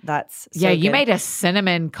 That's so you good. made a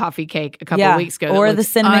cinnamon coffee cake a couple of weeks ago. Or the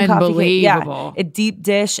cinnamon coffee cake. Yeah, unbelievable. a deep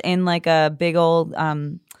dish in like a big old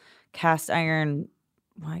cast iron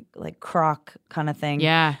like crock kind of thing.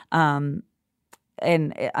 Yeah.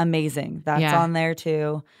 And amazing. That's on there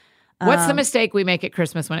too. What's the mistake we make at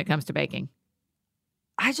Christmas when it comes to baking?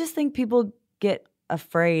 I just think people get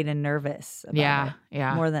afraid and nervous about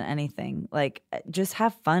it more than anything. Like, just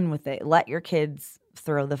have fun with it. Let your kids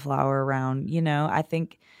throw the flour around. You know, I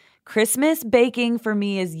think Christmas baking for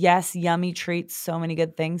me is, yes, yummy treats, so many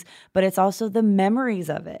good things, but it's also the memories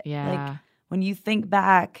of it. Yeah. Like, when you think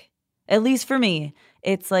back, at least for me,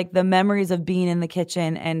 it's like the memories of being in the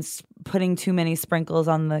kitchen and putting too many sprinkles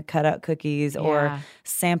on the cutout cookies or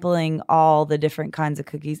sampling all the different kinds of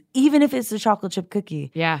cookies, even if it's a chocolate chip cookie.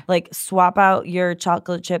 Yeah. Like, swap out your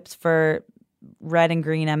chocolate chips for red and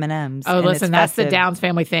green M&Ms. Oh, and listen, it's that's the festive. Downs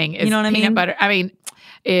family thing. Is You know what I peanut mean? butter.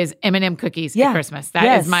 Is M&M cookies at Christmas.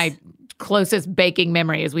 That is my closest baking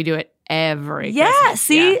memory. Is we do it every Christmas.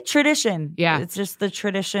 See? Tradition. Yeah. It's just the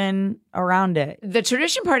tradition around it. The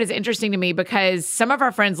tradition part is interesting to me because some of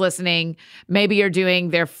our friends listening maybe are doing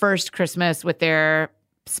their first Christmas with their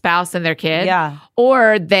spouse and their kid. Yeah.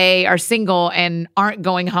 Or they are single and aren't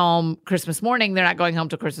going home Christmas morning. They're not going home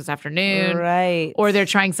till Christmas afternoon. Right. Or they're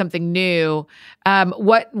trying something new.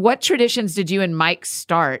 What traditions did you and Mike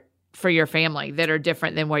start for your family that are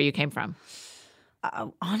different than where you came from?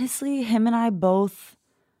 Honestly, him and I both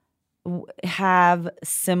have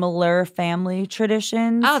similar family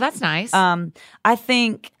traditions. Oh, that's nice. I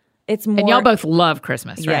think it's more. And y'all both love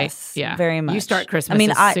Christmas, right? Yes, very much. You start Christmas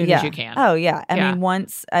as soon as you can. Oh, yeah.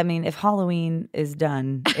 I mean, if Halloween is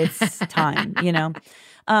done, it's time,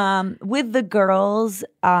 With the girls,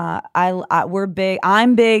 we're big.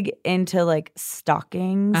 I'm big into like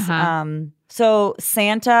stockings. So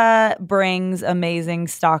Santa brings amazing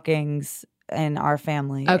stockings in our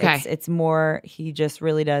family. Okay. It's more, he just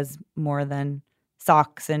really does more than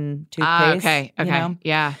socks and toothpaste. Okay.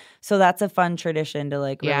 Yeah. So that's a fun tradition to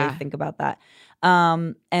like really think about that.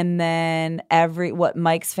 And then what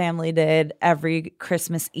Mike's family did every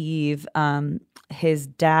Christmas Eve, his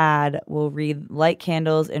dad will light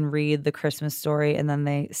candles and read the Christmas story, and then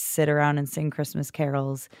they sit around and sing Christmas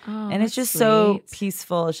carols. Oh, and it's just so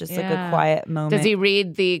peaceful. It's just like a quiet moment. Does he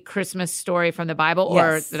read the Christmas story from the Bible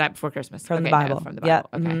or the night before Christmas? From the Bible. No, from the Bible.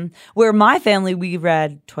 Yeah. Okay. Where my family, we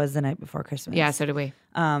read 'Twas the Night Before Christmas. Yeah, so do we.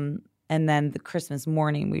 And then the Christmas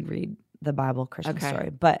morning, we'd read the Bible Christmas story.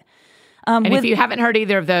 But and if you haven't heard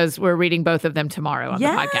either of those, we're reading both of them tomorrow on the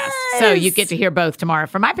podcast. So you get to hear both tomorrow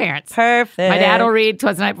from my parents. Perfect. My dad will read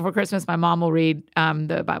 'Twas the Night Before Christmas. My mom will read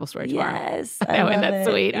the Bible story tomorrow. Yes. And that's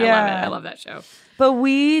sweet. I love it. I love that show. But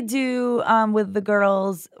we do, with the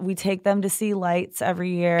girls, we take them to see lights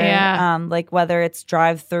every year. Yeah. Like whether it's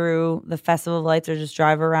drive through the Festival of Lights or just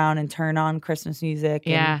drive around and turn on Christmas music.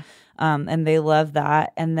 Yeah. And they love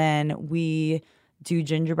that. And then we do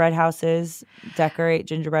gingerbread houses, decorate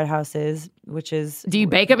gingerbread houses, which is... Do you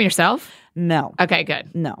bake them yourself? No. Okay,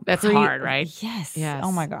 good. No. That's hard, right? Yes. Yes.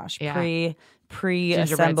 Oh my gosh. Yeah.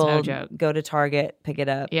 Pre-assembled, no joke. go to Target, pick it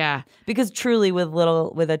up. Yeah. Because truly with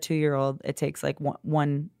a 2-year-old, it takes like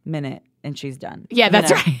 1 minute and she's done. Yeah,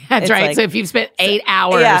 that's right. That's right. Like, so if you've spent 8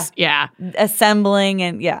 hours, assembling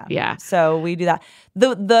and Yeah. So we do that.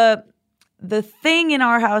 The thing in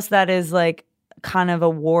our house that is like kind of a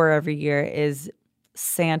war every year is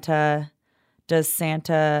does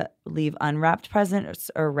Santa leave unwrapped presents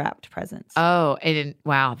or wrapped presents? Oh,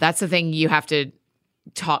 wow. That's the thing you have to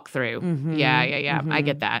talk through. Mm-hmm. Yeah. Mm-hmm. I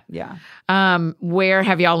get that. Yeah. Where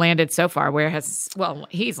have y'all landed so far?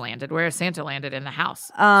 He's landed. Where has Santa landed in the house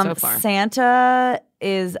so far? Santa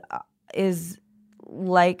is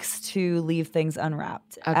likes to leave things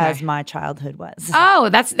unwrapped, as my childhood was. Oh,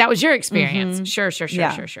 that was your experience.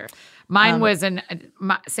 Mm-hmm. Sure. Mine was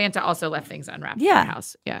Santa also left things unwrapped in our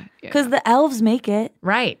house. Yeah. Because the elves make it.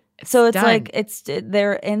 Right. So it's done. like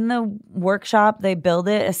they're in the workshop, they build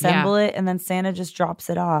it, assemble it, and then Santa just drops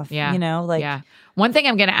it off. Yeah. One thing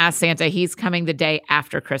I'm going to ask Santa, he's coming the day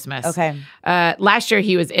after Christmas. Okay. Last year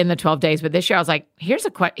he was in the 12 days, but this year I was like, here's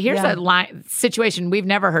a situation we've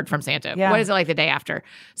never heard from Santa. Yeah. What is it like the day after?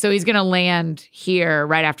 So he's going to land here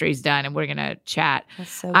right after he's done, and we're going to chat.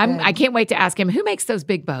 That's so I can't wait to ask him, who makes those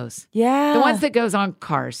big bows? Yeah. The ones that goes on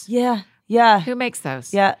cars. Yeah. Yeah. Who makes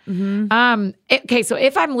those? Yeah. Mm-hmm. Okay, so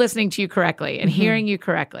if I'm listening to you correctly and hearing you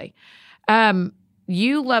correctly,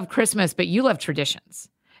 you love Christmas, but you love traditions.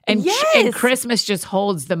 And, and Christmas just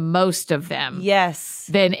holds the most of them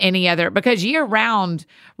than any other. Because year round,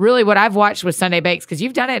 really what I've watched with Sunday Bakes, because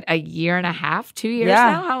you've done it a year and a half, 2 years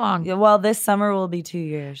now? How long? Yeah, well, this summer will be 2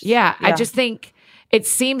 years. Yeah, I just think it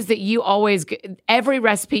seems that you always, every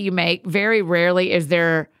recipe you make, very rarely is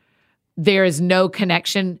there is no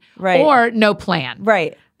connection or no plan.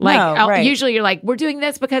 Right. Like usually you're like, we're doing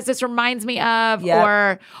this because this reminds me of,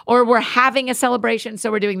 or we're having a celebration, so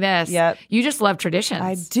we're doing this. Yep. You just love traditions.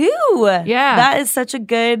 I do. Yeah. That is such a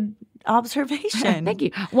good observation. Thank you.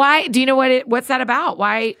 Why do you know what's that about?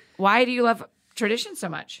 Why do you love tradition so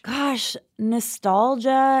much? Gosh,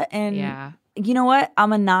 nostalgia and you know what?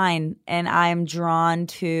 I'm a 9 and I'm drawn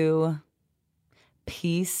to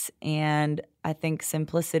peace and I think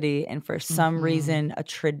simplicity. And for some reason, a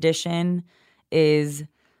tradition is,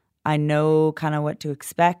 I know kind of what to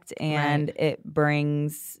expect, and it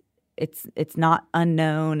brings, it's not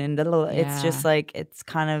unknown, and it's just like, it's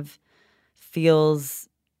kind of feels,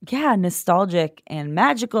 nostalgic and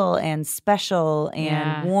magical and special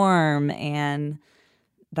and warm, and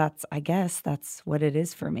I guess that's what it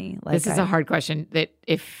is for me. Like this is a hard question that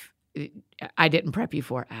if I didn't prep you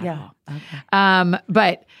for at all. Okay.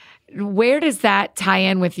 But where does that tie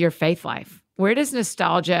in with your faith life? Where does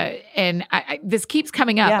nostalgia, and this keeps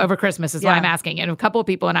coming up over Christmas is why I'm asking. And a couple of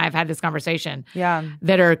people and I have had this conversation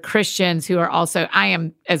that are Christians who are also, I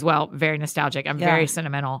am as well, very nostalgic. I'm very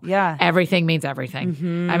sentimental. Yeah. Everything means everything.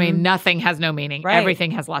 Mm-hmm. I mean, nothing has no meaning. Right.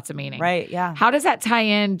 Everything has lots of meaning. Right, yeah. How does that tie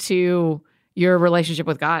into your relationship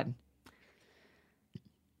with God?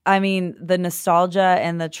 I mean, the nostalgia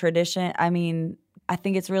and the tradition, I mean, I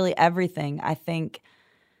think it's really everything. I think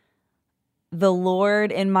the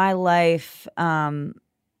Lord in my life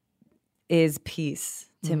is peace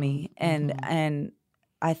to me. And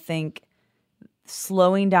I think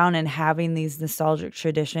slowing down and having these nostalgic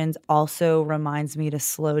traditions also reminds me to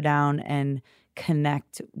slow down and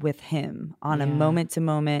connect with him on a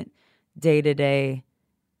moment-to-moment, day-to-day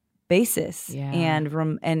basis.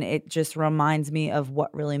 And it just reminds me of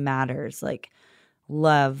what really matters, like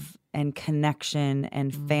love and connection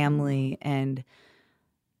and family and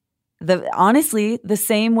honestly, the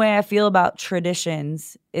same way I feel about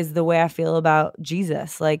traditions is the way I feel about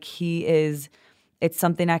Jesus. Like it's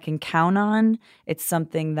something I can count on. It's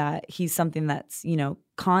something he's something that's,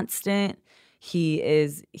 constant. He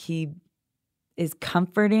is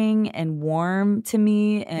comforting and warm to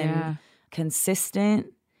me and consistent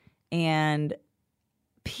and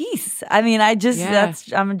peace. I mean, I'm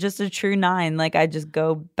just a true 9. Like I just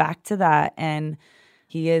go back to that, and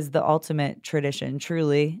he is the ultimate tradition,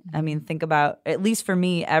 truly. I mean, think about, at least for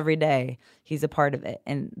me, every day, he's a part of it.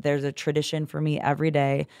 And there's a tradition for me every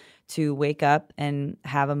day to wake up and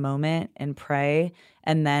have a moment and pray.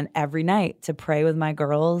 And then every night to pray with my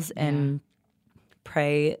girls and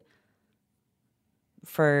pray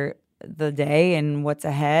for the day and what's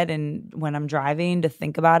ahead. And when I'm driving, to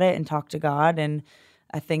think about it and talk to God. And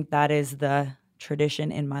I think that is the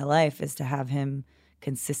tradition in my life, is to have him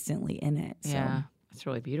consistently in it. So. Yeah. That's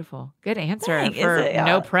really beautiful. Good answer Dang, for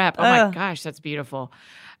no prep. Oh my gosh, that's beautiful.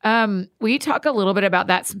 Will you talk a little bit about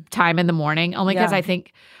that time in the morning? Only because I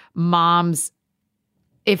think moms,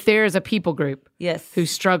 if there's a people group who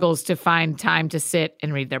struggles to find time to sit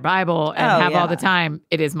and read their Bible and have all the time,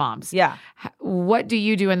 it is moms. Yeah. What do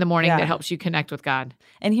you do in the morning that helps you connect with God?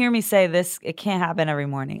 And hear me say this, it can't happen every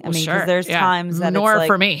morning. Well, I mean, because there's times that Nor it's like,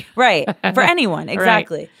 for me. Right. For anyone.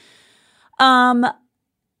 Exactly. Right.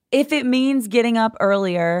 If it means getting up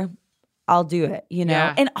earlier, I'll do it,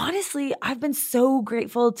 Yeah. And honestly, I've been so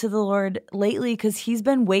grateful to the Lord lately because he's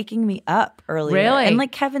been waking me up earlier. Really? And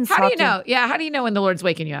like Kevin's How do you talking, know? Yeah. How do you know when the Lord's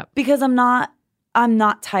waking you up? because I'm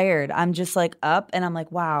not tired. I'm just like up and I'm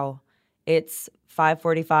like, wow, it's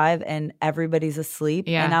 5:45 and everybody's asleep.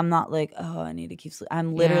 Yeah. And I'm not like, oh, I need to keep sleep.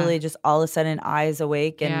 I'm literally just all of a sudden eyes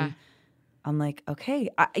awake and I'm like, okay.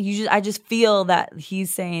 I just feel that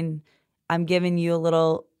he's saying, I'm giving you a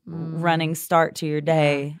little running start to your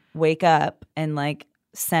day. Wake up and like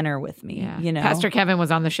center with me, Pastor Kevin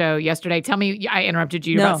was on the show yesterday. Tell me, I interrupted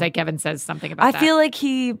you. You're about to say Kevin says something about that. I feel like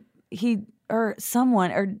he or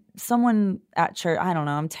someone at church, I don't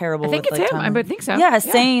know, I'm terrible with I think it's him. I would think so. Yeah,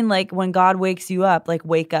 saying like when God wakes you up, like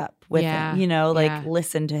wake up with him, Yeah.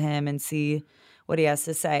 listen to him and see what he has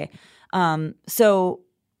to say. So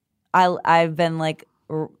I've been like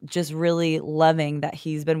just really loving that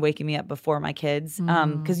he's been waking me up before my kids.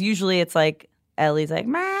 Because usually it's like Ellie's like,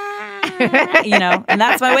 and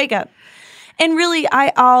that's my wake up. And really,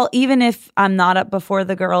 I'll even if I'm not up before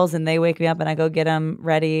the girls and they wake me up and I go get them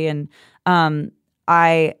ready and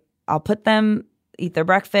I'll put them, eat their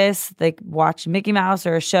breakfast, they watch Mickey Mouse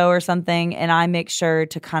or a show or something, and I make sure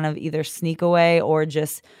to kind of either sneak away or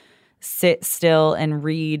just sit still and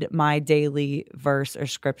read my daily verse or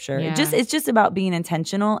scripture. Yeah. It's just about being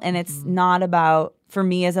intentional, and it's not about, for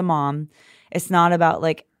me as a mom, it's not about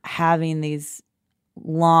like having these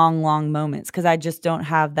long moments because I just don't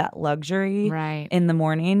have that luxury in the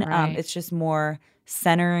morning. Right. It's just more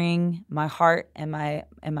centering my heart and my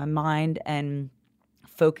mind and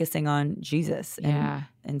focusing on Jesus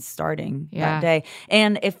and starting that day.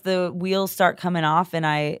 And if the wheels start coming off and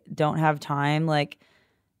I don't have time, like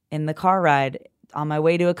in the car ride on my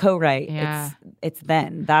way to a co-write, it's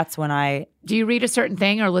then. That's when I... Do you read a certain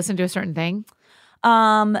thing or listen to a certain thing?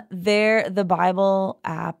 The Bible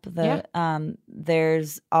app,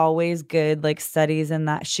 there's always good like studies in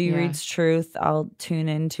that. She Reads Truth. I'll tune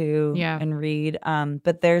into and read.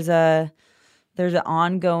 But there's an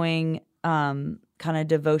ongoing kind of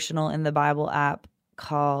devotional in the Bible app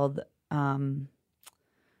called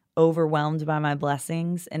Overwhelmed by My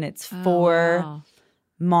Blessings, and it's for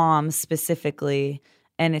moms specifically.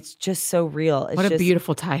 And it's just so real. It's what a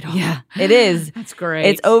beautiful title. Yeah, it is. That's great.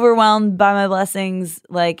 It's overwhelmed by my blessings,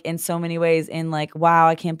 like in so many ways. In like, wow,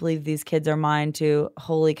 I can't believe these kids are mine. To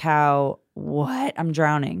holy cow, what? I'm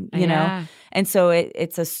drowning, you Yeah. know? And so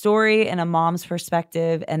it's a story and a mom's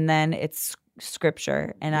perspective, and then it's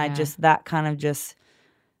scripture. And that kind of just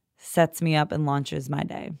sets me up and launches my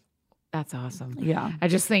day. That's awesome. Yeah. I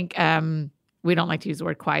just think we don't like to use the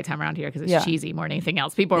word quiet time around here because it's Yeah. cheesy more than anything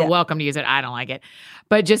else. People are Yeah. welcome to use it. I don't like it.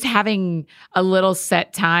 But just having a little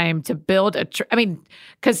set time to build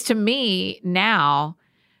because to me now,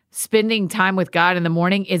 spending time with God in the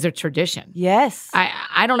morning is a tradition. Yes.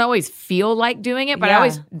 I don't always feel like doing it, but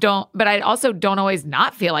I also don't always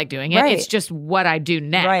not feel like doing it. Right. It's just what I do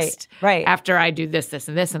next. Right. After I do this,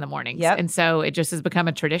 and this in the mornings. Yep. And so it just has become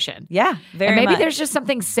a tradition. Yeah. Very And maybe much. there's just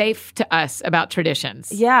something safe to us about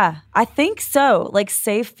traditions. Yeah. I think so. Like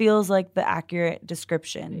safe feels like the accurate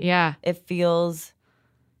description. Yeah. It feels,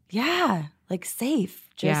 like safe.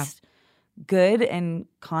 Just good and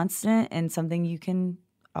constant and something you can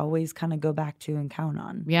always kind of go back to and count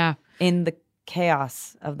on. Yeah. In the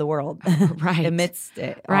chaos of the world. Right. Amidst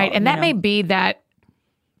it. Right. all, And that you may know? be that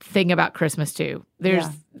thing about Christmas too. There's,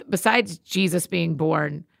 besides Jesus being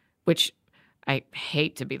born, which I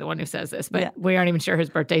hate to be the one who says this, but we aren't even sure his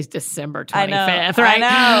birthday's December 25th, I know, right?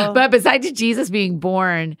 I know. But besides Jesus being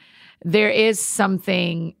born, there is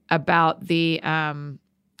something about the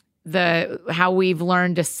how we've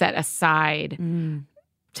learned to set aside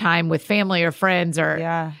time with family or friends,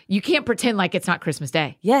 or you can't pretend like it's not Christmas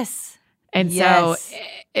Day. Yes. And so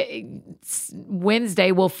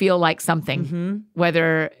Wednesday will feel like something,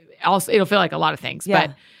 whether also it'll feel like a lot of things,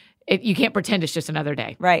 but you can't pretend it's just another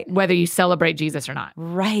day. Right. Whether you celebrate Jesus or not.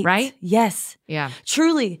 Right. Right? Yes. Yeah.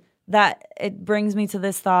 Truly, that it brings me to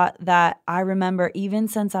this thought that I remember even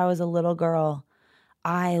since I was a little girl,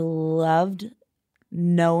 I loved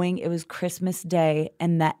knowing it was Christmas Day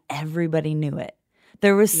and that everybody knew it.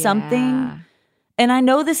 There was something, and I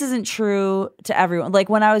know this isn't true to everyone. Like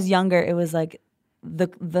when I was younger, it was like the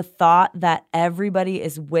thought that everybody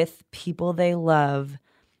is with people they love,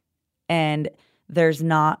 and it's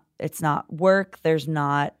not work, there's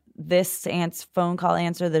not this phone call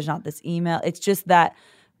answer, there's not this email. It's just that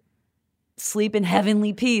sleep in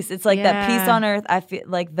heavenly peace. It's like that peace on earth. I feel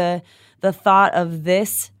like the thought of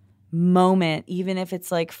this moment, even if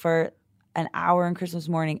it's like for an hour on Christmas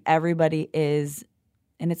morning, everybody is.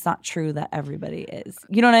 And it's not true that everybody is.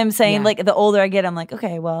 You know what I'm saying? Yeah. Like the older I get, I'm like,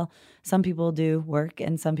 okay, well, some people do work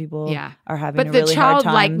and some people are having a really hard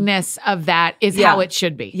time. But the childlikeness of that is how it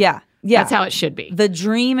should be. Yeah. That's how it should be. The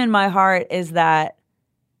dream in my heart is that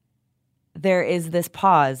there is this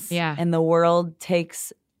pause. Yeah. And the world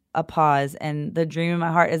takes a pause. And the dream in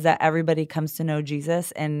my heart is that everybody comes to know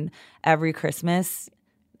Jesus. And every Christmas,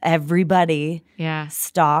 everybody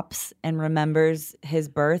stops and remembers his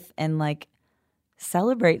birth and like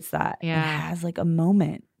celebrates that and has like a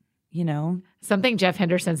moment, you know? Something Jeff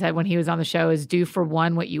Henderson said when he was on the show is do for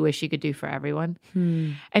one what you wish you could do for everyone.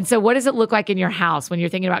 And so what does it look like in your house when you're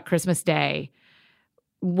thinking about Christmas Day?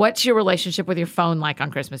 What's your relationship with your phone like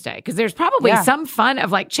on Christmas Day? Because there's probably some fun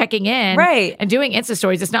of like checking in and doing Insta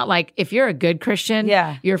stories. It's not like if you're a good Christian,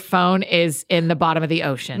 your phone is in the bottom of the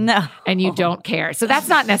ocean and you don't care. So that's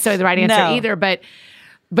not necessarily the right answer either.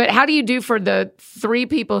 But how do you do for the 3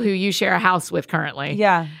 people who you share a house with currently?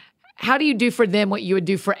 Yeah. How do you do for them what you would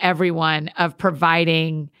do for everyone of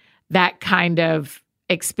providing that kind of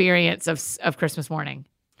experience of Christmas morning?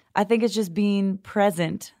 I think it's just being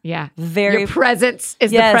present. Yeah. Your presence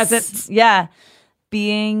is the presence. Yeah.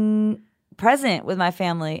 Being present with my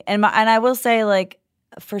family. And I will say, like,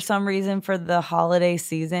 for some reason for the holiday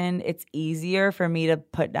season, it's easier for me to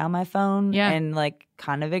put down my phone and like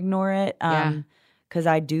kind of ignore it. Because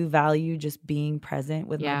I do value just being present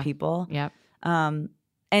with my people. Yep.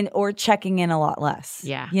 Or checking in a lot less.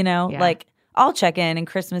 Yeah. You know, like I'll check in, and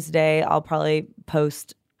Christmas Day I'll probably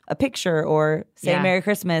post a picture or say Merry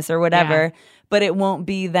Christmas or whatever, but it won't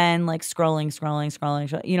be then like scrolling.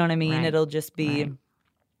 You know what I mean? Right. It'll just be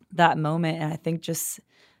that moment. And I think just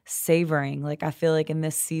savoring. Like I feel like in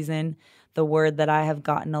this season, the word that I have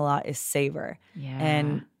gotten a lot is savor.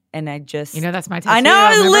 Yeah. And I just, that's my tattoo. I know.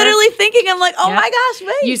 I was literally thinking, I'm like, oh my gosh,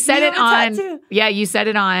 wait. You said it on, you said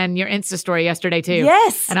it on your Insta story yesterday too.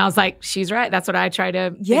 Yes. And I was like, she's right. That's what I try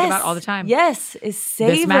to think about all the time. Yes. Is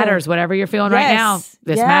savor. This matters. Whatever you're feeling right now,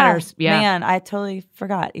 this matters. Yeah. Man, I totally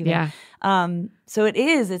forgot even. Yeah. So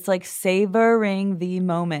it's like savoring the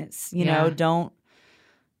moments, you know,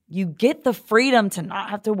 you get the freedom to not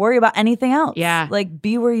have to worry about anything else. Yeah. Like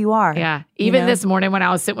be where you are. Yeah. Even this morning when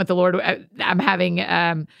I was sitting with the Lord, I'm having,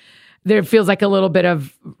 there feels like a little bit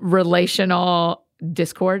of relational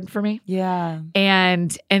discord for me. Yeah.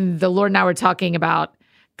 And the Lord and I were talking about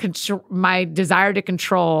my desire to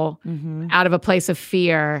control out of a place of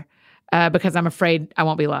fear because I'm afraid I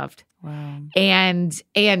won't be loved. Wow. And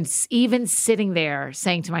even sitting there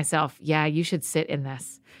saying to myself, yeah, you should sit in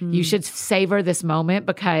this. You should savor this moment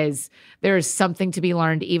because there's something to be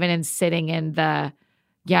learned even in sitting in the,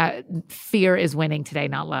 fear is winning today,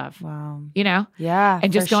 not love. Wow. You know? Yeah.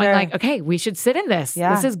 And just for going sure. like, okay, we should sit in this.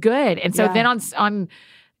 Yeah. This is good. And so Yeah. then on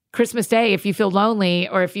Christmas Day, if you feel lonely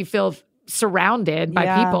or if you feel surrounded by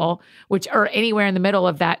Yeah. people, which are anywhere in the middle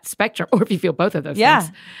of that spectrum, or if you feel both of those Yeah.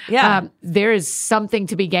 things, Yeah. there is something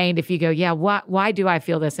to be gained if you go, why do I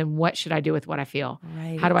feel this? And what should I do with what I feel?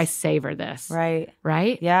 Right. How do I savor this? Right.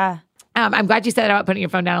 Right? Yeah. I'm glad you said that about putting your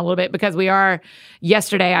phone down a little bit because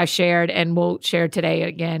yesterday I shared and we'll share today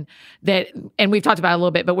again and we've talked about it a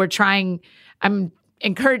little bit, but I'm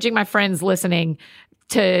encouraging my friends listening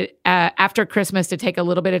to after Christmas to take a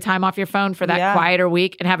little bit of time off your phone for that quieter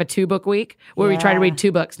week and have a 2-book week where we try to read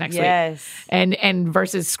 2 books next week. And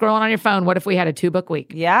versus scrolling on your phone, what if we had a 2-book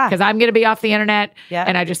week? Yeah. Because I'm going to be off the internet Yeah.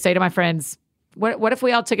 and I just say to my friends, what if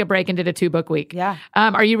we all took a break and did a 2-book week? Yeah.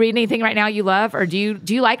 Are you reading anything right now you love, or do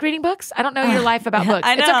you like reading books? I don't know your life about books.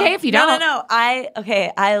 I know. It's okay if you don't.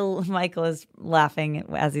 No. Michael is laughing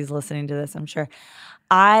as he's listening to this, I'm sure.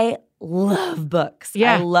 I love books.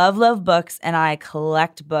 Yeah. I love books, and I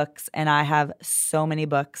collect books, and I have so many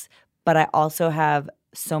books, but I also have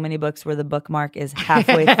so many books where the bookmark is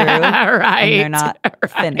halfway through right. and they're not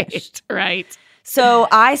finished. Right. So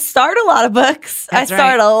I start a lot of books. That's I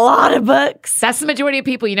start right. a lot of books. That's the majority of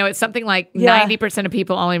people. It's something like Yeah. 90% of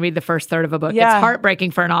people only read the first third of a book. Yeah. It's heartbreaking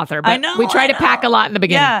for an author, but I know, we try to pack a lot in the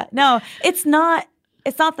beginning. Yeah, no, it's not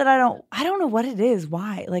that I don't know what it is.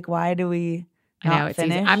 Why? Like, why do we I know, not it's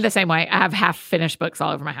finish? easy. I'm the same way. I have half finished books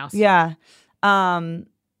all over my house. Yeah.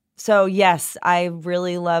 So yes, I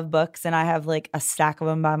really love books, and I have like a stack of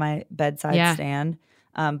them by my bedside stand.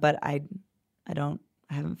 But I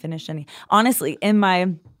haven't finished any. Honestly,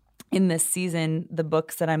 in this season, the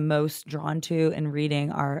books that I'm most drawn to and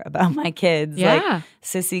reading are about my kids. Yeah. Like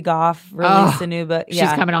Sissy Goff released a new book. She's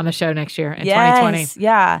coming on the show next year in 2020.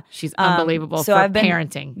 Yeah. She's unbelievable so for I've been-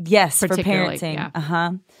 parenting. Yes, for particularly,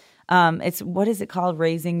 parenting. yeah. It's what is it called?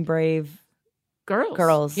 Raising Brave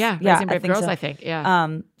Girls. Yeah. Yeah, Raising I Brave think Girls, so. I think. Yeah.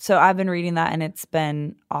 So I've been reading that, and it's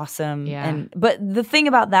been awesome. Yeah. But the thing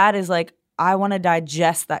about that is like I want to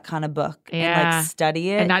digest that kind of book and Yeah. like study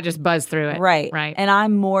it. and not just buzz through it. Right. Right. And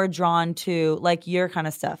I'm more drawn to like your kind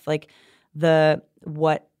of stuff, like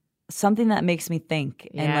something that makes me think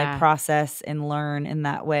and Yeah. like process and learn in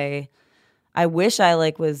that way. I wish I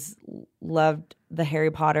loved the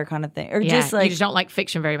Harry Potter kind of thing, or just like you just don't like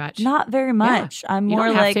fiction very much. not very much. I'm You more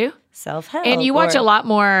don't have like to. self-help. And you watch or- a lot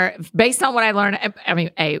more based on what I learned. I mean,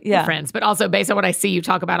 Yeah. friends, but also based on what I see you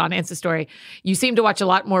talk about on Insta Story. You seem to watch a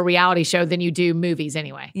lot more reality show than you do movies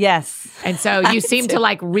anyway. Yes. And so you seem to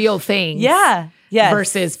like real things. Yeah. Yes.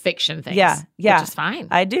 Versus fiction things. Yeah. Yeah. Which is fine.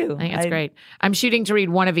 I do. I think that's great. I'm shooting to read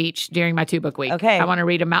one of each during my 2-book week. Okay. I want to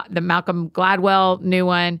read the Malcolm Gladwell new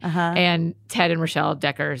one Uh-huh. and Ted and Rochelle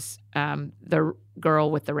Decker's The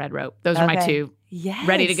Girl with the Red Rope. Those are my Okay. 2 Yes.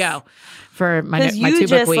 ready to go for my Because you 2-book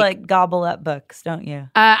just week. like gobble up books, don't you?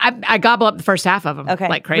 I gobble up the first half of them Okay.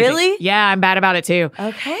 like crazy. Really? Yeah, I'm bad about it too.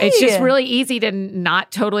 Okay. It's just really easy to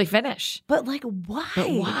not totally finish. But like, why?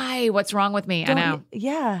 But why? What's wrong with me? I know.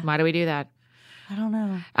 Yeah. Why do we do that? I don't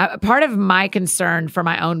know. Part of my concern for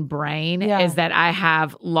my own brain Yeah. is that I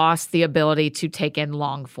have lost the ability to take in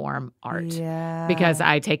long form art Yeah. because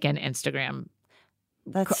I take in Instagram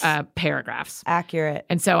that's paragraphs. accurate.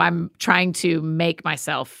 And so I'm trying to make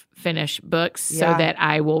myself finish books so Yeah. that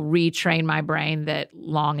I will retrain my brain that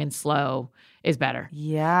long and slow is better.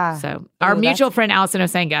 Yeah. So our Ooh, mutual friend, Allison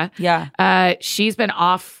Osenga, Yeah. she's been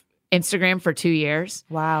off Instagram for 2 years.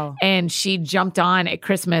 Wow. And she jumped on at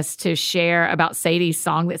Christmas to share about Sadie's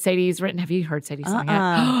song that Sadie's written. Have you heard Sadie's song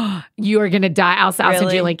yet? You are going to die. I'll send you a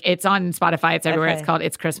Really? link. It's on Spotify. It's everywhere. Okay. It's called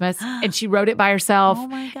It's Christmas. And she wrote it by herself. Oh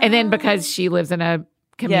my And then God. because she lives in a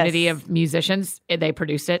community Yes. of musicians, they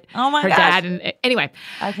produced it. Oh my Her gosh. dad. And anyway,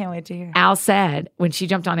 I can't wait to hear. Al said when she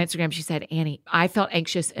jumped on Instagram, she said, Annie, I felt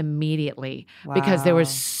anxious immediately because there was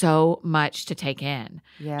Wow. so much to take in.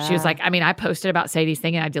 Yeah. She was like, I mean, I posted about Sadie's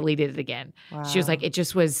thing and I deleted it again. She was Wow. like, it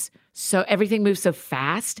just was so, everything moved so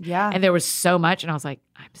fast. Yeah. And there was so much. And I was like,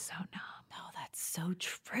 I'm so numb. No, that's so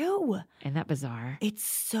true. Isn't that bizarre? It's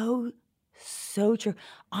so true.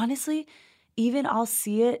 Honestly, even I'll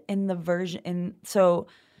see it in the version so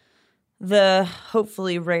the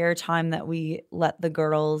hopefully rare time that we let the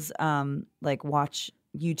girls like watch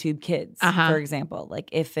YouTube Kids, for example. Like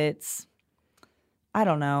if it's I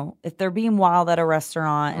don't know, if they're being wild at a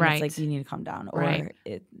restaurant and Right. it's like you need to calm down, or Right.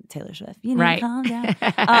 Taylor Swift, you need Right. to calm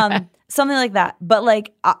down. Something like that. But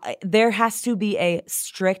like there has to be a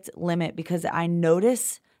strict limit because I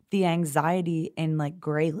notice the anxiety in like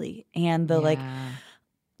Graylee and the like Yeah.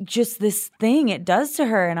 just this thing it does to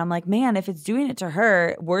her. And I'm like, man, if it's doing it to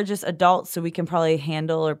her, we're just adults, so we can probably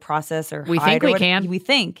handle or process or We hide think or we what- can. We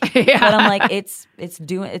think. Yeah. But I'm like, it's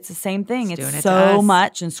the same thing. It's doing It's it to so us.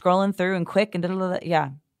 much and scrolling through and quick and da-da-da-da. Yeah,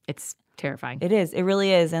 It's terrifying. it is. It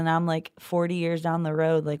really is. And I'm like 40 years down the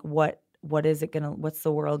road, like what is it gonna, what's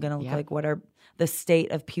the world gonna look Yep. like? What are the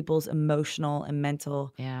state of people's emotional and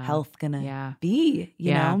mental Yeah. health gonna Yeah. be,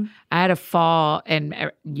 you know? I had a fall,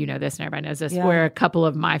 and you know this, and everybody knows this, Yeah. where a couple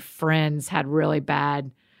of my friends had really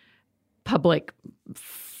bad public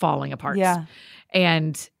falling apart. Yeah.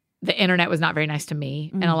 And the internet was not very nice to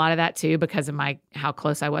me, and a Mm. lot of that too because of how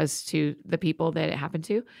close I was to the people that it happened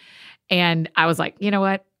to. And I was like, you know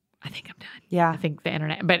what? I think I'm done. Yeah. I think the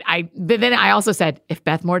internet. But then I also said, if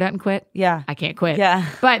Beth Moore doesn't quit, Yeah. I can't quit. Yeah.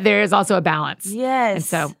 But there is also a balance. Yes. And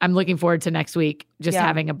so I'm looking forward to next week, just Yeah.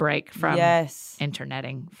 having a break from yes.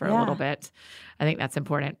 interneting for a Yeah. little bit. I think that's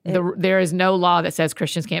important. There is no law that says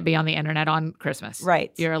Christians can't be on the internet on Christmas.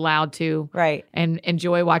 Right. You're allowed to Right. and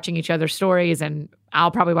enjoy watching each other's stories, and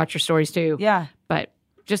I'll probably watch your stories too. Yeah. But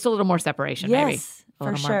just a little more separation, maybe. Yes. A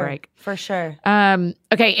For little sure. more break. For sure.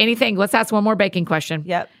 Okay, anything. Let's ask one more baking question.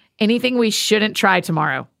 Yep. Anything we shouldn't try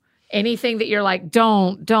tomorrow? Anything that you're like,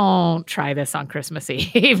 don't try this on Christmas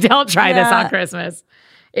Eve. Don't try this on Christmas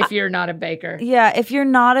if you're not a baker. Yeah. If you're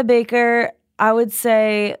not a baker, I would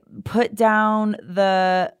say put down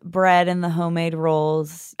the bread and the homemade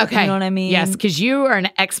rolls. Okay. You know what I mean? Yes, because you are an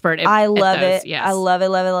expert I love those. it. Yes. I love it,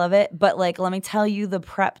 love it, love it. But like, let me tell you, the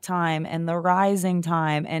prep time and the rising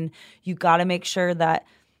time, and you got to make sure that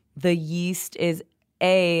the yeast is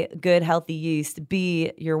A, good, healthy yeast.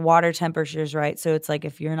 B, your water temperature is right. So it's like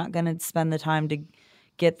if you're not going to spend the time to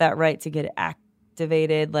get that right, to get it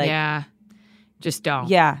activated, like, yeah. Just don't.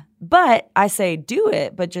 yeah. But I say do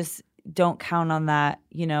it, but just don't count on that,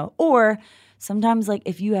 you know. Or sometimes, like,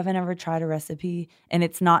 if you haven't ever tried a recipe and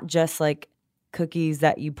it's not just like cookies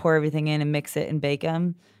that you pour everything in and mix it and bake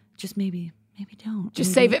them, just maybe don't.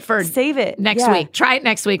 Just Maybe save it for save it next Yeah. week. Try it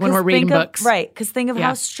next week when 'Cause we're reading think of- books. Right. Because think of Yeah.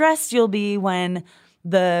 how stressed you'll be when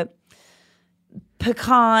the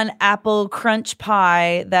pecan apple crunch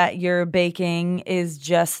pie that you're baking is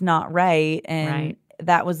just not right. And Right.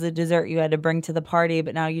 that was the dessert you had to bring to the party,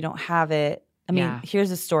 but now you don't have it. I mean, Yeah.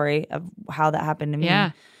 here's a story of how that happened to me.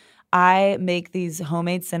 Yeah. I make these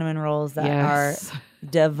homemade cinnamon rolls that Yes. are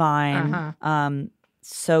divine. Uh-huh.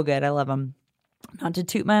 So good. I love them. Not to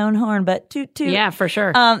toot my own horn, but toot. Yeah, for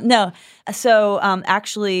sure. No. So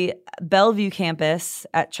actually, Bellevue campus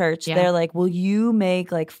at church, Yeah. they're like, will you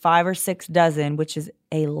make like 5 or 6 dozen, which is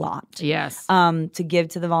a lot, yes. to give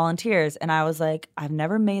to the volunteers? And I was like, I've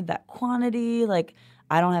never made that quantity. Like,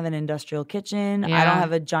 I don't have an industrial kitchen. I Yeah. don't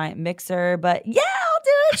have a giant mixer, but yeah, I'll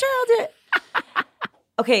do it. Sure, I'll do it.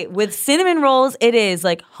 Okay, with cinnamon rolls, it is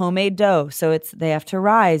like homemade dough. So they have to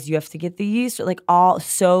rise. You have to get the yeast, like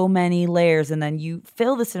so many layers. And then you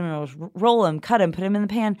fill the cinnamon rolls, roll them, cut them, put them in the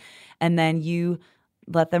pan, and then you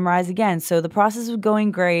let them rise again. So the process was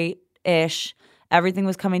going great-ish. Everything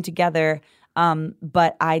was coming together.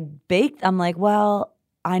 But I baked, I'm like, well,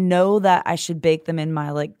 I know that I should bake them in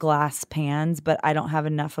my like glass pans, but I don't have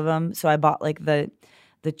enough of them. So I bought like the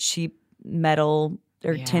cheap metal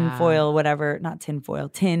or tin foil, whatever, not tin foil,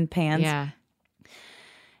 tin pans. Yeah.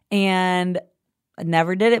 And I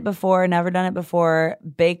never done it before,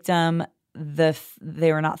 baked them.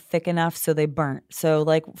 They were not thick enough, so they burnt. So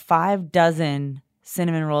like 5 dozen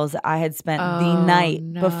cinnamon rolls that I had spent the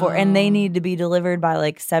night before, and they needed to be delivered by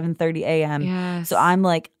like 7:30 a.m. Yes. So I'm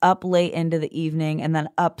like up late into the evening and then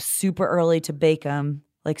up super early to bake them,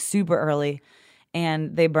 like super early.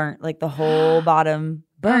 And they burnt, like the whole bottom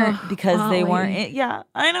burnt because they weren't. Yeah,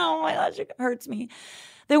 I know. Oh my gosh, it hurts me.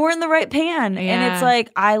 They weren't in the right pan. And it's like,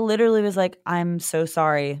 I literally was like, I'm so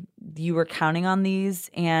sorry. You were counting on these,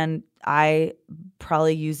 and I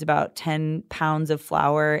probably used about 10 pounds of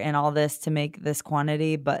flour and all this to make this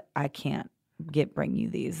quantity, but I can't bring you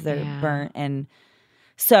these. They're burnt. And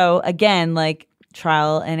so again, like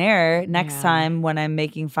trial and error. Next time when I'm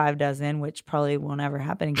making 5 dozen, which probably won't ever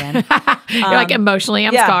happen again. You're like, emotionally,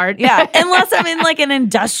 I'm scarred. Yeah. Unless I'm in like an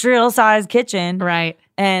industrial sized kitchen. Right.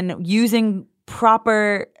 And using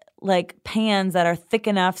proper like pans that are thick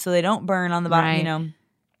enough so they don't burn on the bottom, you know.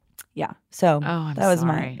 Yeah. So I'm that was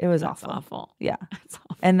sorry. it was That's awful. Yeah. That's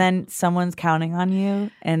awful. And then someone's counting on you,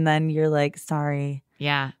 and then you're like, sorry.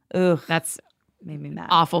 Yeah. Ugh. That's made me mad.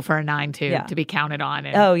 Awful for a 9 too Yeah. to be counted on.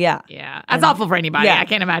 And, Oh yeah. yeah. That's awful for anybody. Yeah. I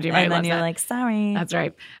can't imagine anybody And then loves you're that. like, sorry. That's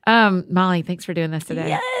right. Molly, thanks for doing this today.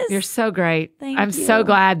 Yes. You're so great. Thank I'm so you.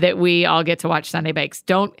 glad that we all get to watch Sunday Bakes.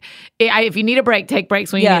 If you need a break, take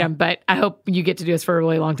breaks when you Yeah. need them, but I hope you get to do this for a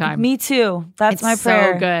really long time. Me too. That's It's my so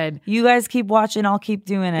prayer. good. You guys keep watching. I'll keep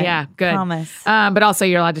doing it. Yeah, good. Promise. But also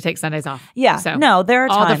you're allowed to take Sundays off. Yeah. So No, there are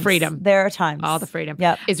all times. the freedom. There are times. All the freedom.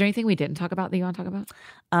 Yep. Is there anything we didn't talk about that you want to talk about?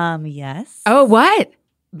 Yes. Oh, what?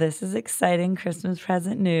 This is exciting Christmas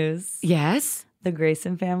present news. Yes. The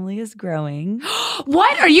Grayson family is growing.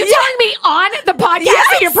 What? Are you telling me on the podcast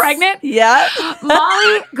that you're pregnant? Yep.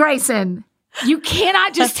 Molly Grayson, you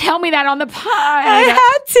cannot just tell me that on the pod. I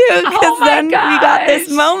had to because Oh my then we got this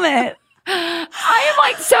gosh. moment. I am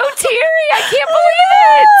like so teary. I can't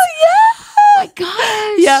believe it. Oh my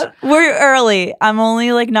gosh. Yep. We're early. I'm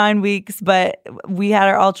only like 9 weeks, but we had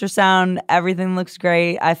our ultrasound. Everything looks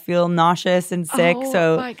great. I feel nauseous and sick. Oh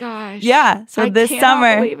so my gosh. yeah. So I this cannot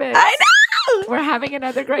summer. believe it. I know. We're having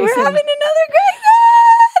another Grayson. We're having another Grayson.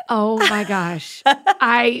 Oh my gosh.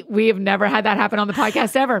 We have never had that happen on the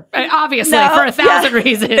podcast ever. Obviously, No, for 1,000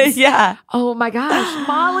 reasons. Yeah. Oh my gosh.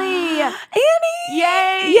 Molly. Annie.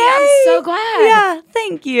 Yay. Yay. I'm so glad. Yeah.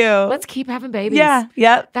 Thank you. Let's keep having babies. Yeah.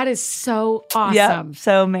 Yep. That is so awesome. Yep.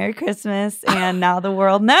 So Merry Christmas, and now the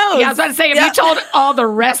world knows. Yeah, I was about to say, have you told all the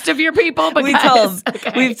rest of your people? Because,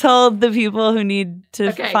 We've told the people who need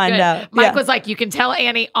to find good. out. Mike Yeah. was like, you can tell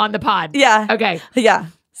Annie on the pod. Yeah. Okay. Yeah.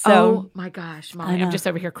 So Oh my gosh, Molly, know. I'm just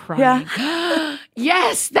over here crying.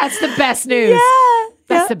 Yes, that's the best news. yeah.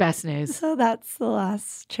 That's yeah. the best news. So that's the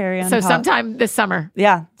last cherry on So top. sometime this summer.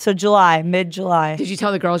 Yeah. So July, mid-July. Did you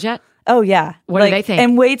tell the girls yet? Oh yeah. What do they think?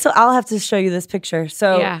 And wait till I'll have to show you this picture.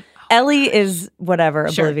 So Yeah. Ellie is whatever,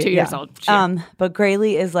 Sure, oblivious. 2 years old. Sure. But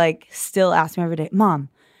Grayley is like still asking me every day, Mom,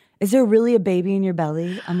 is there really a baby in your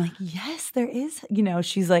belly? I'm like, yes, there is. You know,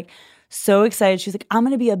 she's like so excited. She's like, I'm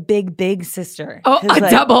gonna be a big sister. Oh, 'Cause, a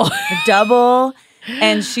double. A double.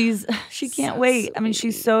 And she can't wait. I mean,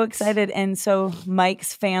 she's so excited. And so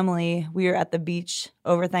Mike's family, we were at the beach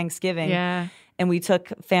over Thanksgiving. Yeah. And we took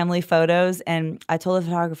family photos. And I told the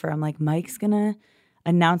photographer, I'm like, Mike's gonna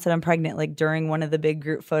announce that I'm pregnant, like during one of the big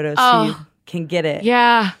group photos so you can get it.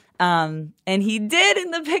 Yeah. And he did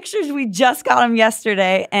in the pictures. We just got him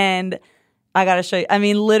yesterday. And I gotta show you. I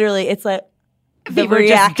mean, literally, it's like the People were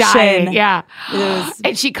just reaction. dying. Yeah. It was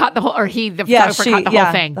And she caught the whole, or he, the yeah, photographer caught the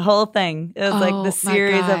whole thing. The whole thing. It was like Oh, the my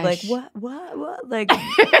series of like, gosh. what? Like,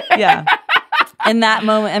 yeah. In that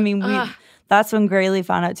moment, I mean, that's when Grayley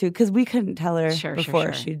found out too, because we couldn't tell her Sure, before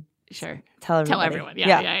sure. she'd Sure. tell everybody. Tell everyone.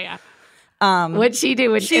 Yeah. Um, What'd she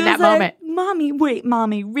do she in was that like, moment? Mommy, really?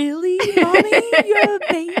 Mommy, you're a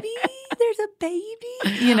baby? There's a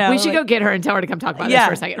baby? You know, We should like- go get her and tell her to come talk about this Yeah,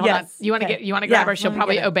 for a second. Hold on. yes, You want to okay. get? You want to Yeah, grab her? She'll let me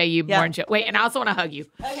probably get it. obey you Yeah. more. And wait, and I also want to hug you.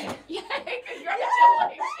 Okay. Yay!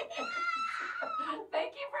 Congratulations!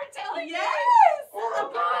 Thank you for telling me. Oh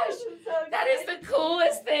my gosh, that is the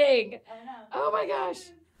coolest thing. I know. Oh my gosh.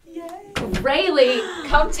 Yay. Rayleigh,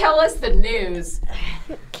 come tell us the news.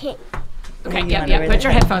 Okay. Okay, You yep. wanna read Put it?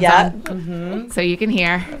 your headphones Yeah. on so you can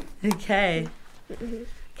hear. Okay.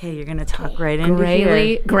 Okay, you're gonna talk right into here.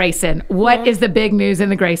 Rayleigh Grayson. What is the big news in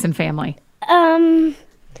the Grayson family? Ellie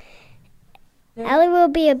will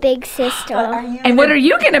be a big sister. Are you And what are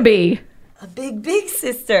you going to be? a big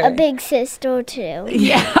sister? A big sister too.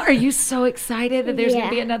 Yeah. Are you so excited that there's going Yeah.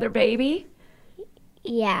 to be another baby?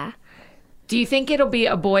 Yeah. Do you think it'll be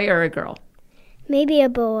a boy or a girl? Maybe a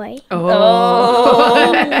boy. Oh,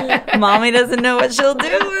 Mommy doesn't know what she'll do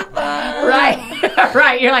with that. Right.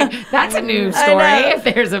 Right. You're like, that's a new story know. if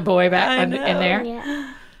there's a boy back I in know. there.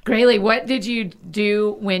 Yeah. Grayleigh, what did you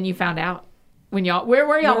do when you found out? Where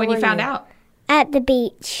were y'all when you were found you? out? At the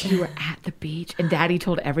beach. You were at the beach and Daddy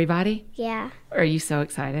told everybody? Yeah. Are you so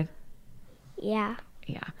excited? Yeah.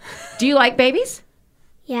 Yeah. Do you like babies?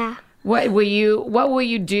 Yeah. What will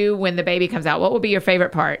you do when the baby comes out? What will be your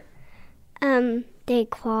favorite part? They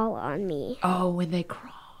crawl on me. Oh, when they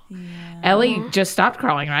crawl. Ellie just stopped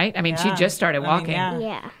crawling, right? I mean, she Yeah. just started I mean, walking. yeah.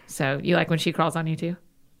 Yeah. So you like when she crawls on you too?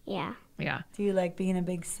 Yeah. Yeah. Do you like being a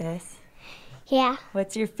big sis? Yeah.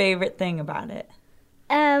 What's your favorite thing about it?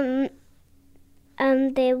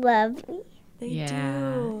 They love me. They Yeah.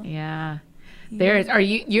 do. Yeah.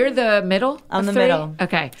 You're the middle? I'm of the three? middle.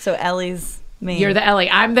 Okay. So Ellie's me. You're the Ellie.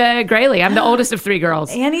 I'm the Grayleigh. I'm the oldest of three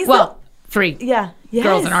girls. Annie's three yeah. Yes.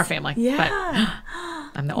 girls in our family. Yeah.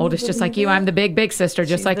 But I'm the oldest just like you. I'm the big sister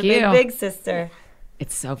just She's like the you. big sister.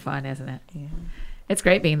 It's so fun, isn't it? Yeah. It's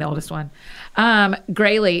great being the oldest one.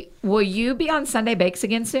 Grayleigh, will you be on Sunday Bakes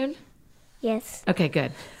again soon? Yes. Okay,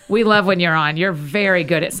 good. We love when you're on. You're very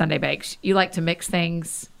good at Sunday Bakes. You like to mix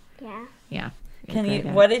things. Yeah. Yeah. Can You're a you? great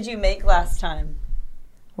dad. What did you make last time?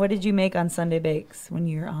 What did you make on Sunday Bakes when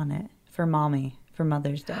you were on it for Mommy for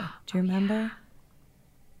Mother's Day? Do you remember?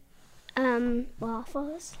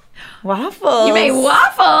 Waffles. Waffles. You made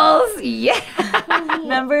waffles. Yeah.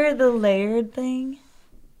 Remember the layered thing?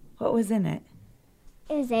 What was in it?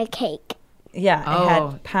 It was a cake. Yeah, Oh. it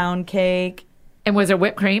had pound cake. And was there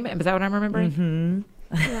whipped cream? Is that what I'm remembering?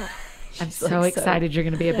 Mm-hmm. I'm so excited you're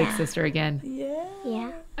going to be a big Yeah. sister again. Yeah.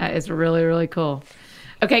 Yeah. That is really, really cool.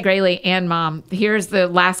 Okay, Graylee and Mom, here's the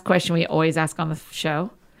last question we always ask on the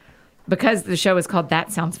show. Because the show is called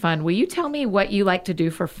That Sounds Fun, will you tell me what you like to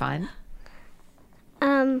do for fun?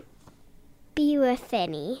 Be with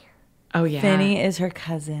Finny. Oh, yeah. Finny is her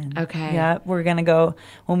cousin. Okay. Yeah, we're gonna go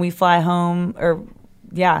when we fly home, or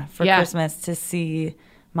for Yeah. Christmas to see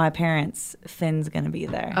my parents. Finn's gonna be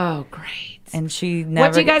there, Oh, great. and she never.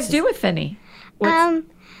 What do you guys gets to do with Finny? I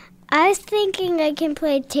was thinking I can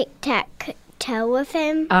play tic-tac-toe with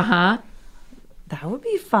him. Uh-huh. That would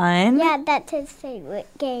be fun. Yeah, that's his favorite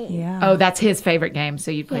game. Yeah. Oh, that's his favorite game,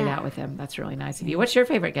 so you played Yeah. that with him. That's really nice of you. What's your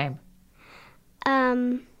favorite game?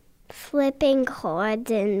 Flipping cards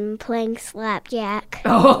and playing slapjack.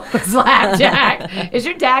 Oh, slapjack. Is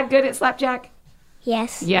your dad good at slapjack?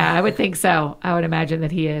 Yes. Yeah, I would think so. I would imagine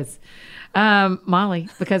that he is. Molly,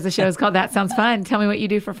 because the show is called That Sounds Fun, tell me what you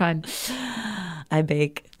do for fun. I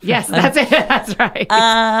bake. Yes, that's it. That's right.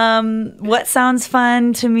 What sounds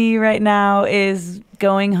fun to me right now is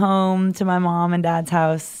going home to my mom and dad's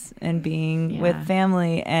house and being Yeah. with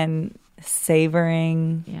family and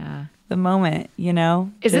savoring Yeah. the moment, you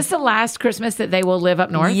know? Is this the last Christmas that they will live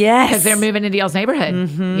up north? Yes. Because they're moving into y'all's neighborhood.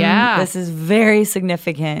 Yeah. This is very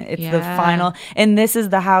significant. It's the Yeah. final, and this is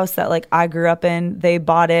the house that like I grew up in. They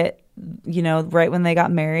bought it, right when they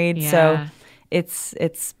got married. So Yeah.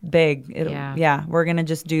 it's big. Yeah. We're gonna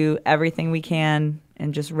just do everything we can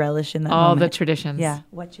and just relish in that All the moment. traditions. Yeah.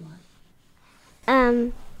 What you want?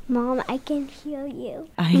 Mom, I can hear you.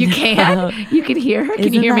 I You know. can? You can hear her? Can you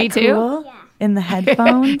Isn't hear me that too? cool? Yeah. In the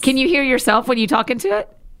headphones. Can you hear yourself when you talk into it?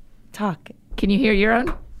 talk? Can you hear your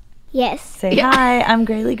own? Yes. Say hi. I'm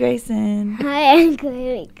Graylee Grayson. Hi, I'm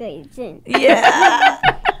Grayson. Yeah.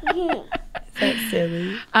 That's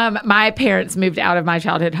silly. My parents moved out of my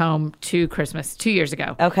childhood home to Christmas 2 years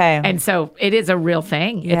ago. Okay. And so it is a real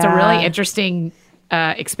thing. It's a Yeah. really interesting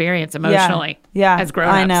experience emotionally. Yeah. As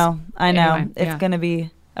grown-ups. I know. Anyway, It's yeah. gonna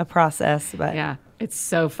be a process, but Yeah. It's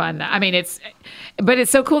so fun. I mean, but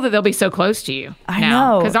it's so cool that they'll be so close to you. I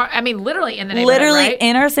know. Because, literally in the neighborhood, literally right?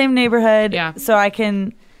 in our same neighborhood. Yeah. So I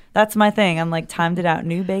can. That's my thing. I'm like timed it out.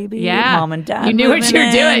 New baby. Yeah. Mom and dad. You knew what moving you were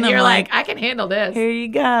in. doing. I'm You're like, I can handle this. here you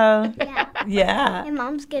go. Yeah. Yeah. And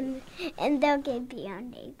Mom's gonna, and they're gonna be our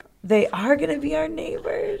neighbor. They are gonna be our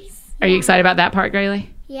neighbors. Are you excited about that part, Graylee?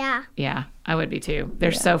 Yeah. Yeah, I would be too.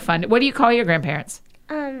 They're so fun. What do you call your grandparents?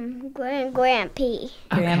 Grampy.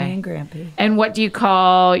 Grammy Okay. and Grampy. And what do you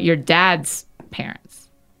call your dad's parents?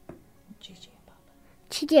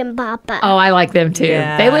 Chichi and Papa. Oh, I like them too.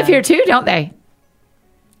 Yeah. They live here too, don't they?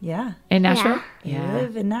 Yeah. In Nashville? They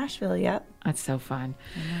live in Nashville. Yep. That's so fun.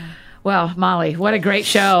 Well, Molly, what a great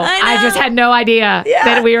show. I know. just had no idea Yeah.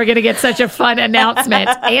 that we were going to get such a fun announcement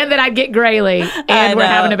and that I'd get Graylee and we're know.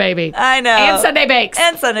 having a baby. I know. And Sunday Bakes.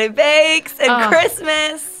 And Sunday bakes and Oh.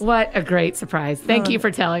 Christmas. What a great surprise. Thank you for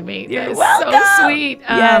telling me. You're That is welcome. so sweet.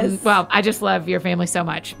 Yes. Well, I just love your family so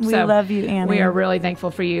much. We So love you, Anna. We are really thankful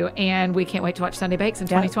for you, and we can't wait to watch Sunday Bakes in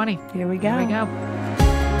 2020. Here we go. Here we go.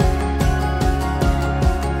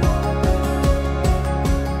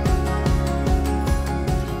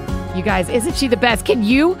 You guys, isn't she the best? Can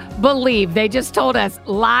you believe they just told us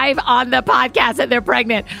live on the podcast that they're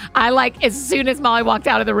pregnant? As soon as Molly walked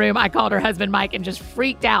out of the room, I called her husband Mike and just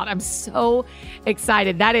freaked out. I'm so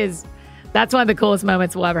excited. That's one of the coolest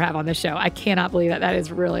moments we'll ever have on this show. I cannot believe that. That is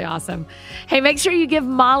really awesome. Hey, make sure you give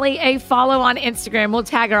Molly a follow on Instagram. We'll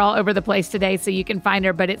tag her all over the place today so you can find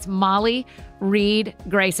her, but it's Molly Reed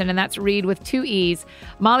Grayson, and that's Reed with 2 E's.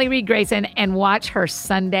 Molly Reed Grayson, and watch her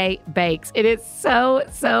Sunday Bakes. It is so,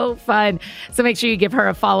 so fun. So make sure you give her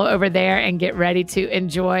a follow over there and get ready to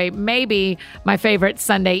enjoy maybe my favorite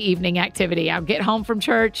Sunday evening activity. I'll get home from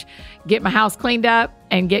church, get my house cleaned up,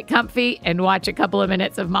 and get comfy and watch a couple of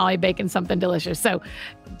minutes of Molly baking something delicious. So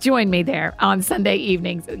join me there on Sunday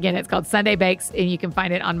evenings. Again, it's called Sunday Bakes, and you can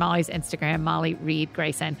find it on Molly's Instagram, Molly Reed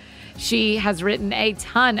Grayson. She has written a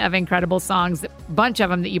ton of incredible songs, a bunch of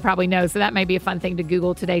them that you probably know. So that may be a fun thing to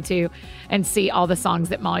Google today too, and see all the songs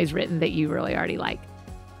that Molly's written that you really already like.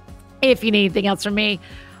 If you need anything else from me,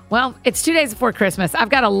 well, it's 2 days before Christmas. I've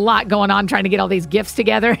got a lot going on trying to get all these gifts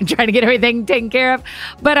together and trying to get everything taken care of.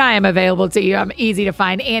 But I am available to you. I'm easy to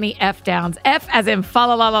find. Annie F. Downs. F as in fa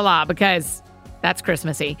la la la la, because That's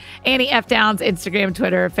Christmassy. Annie F. Downs, Instagram,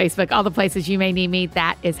 Twitter, Facebook, all the places you may need me.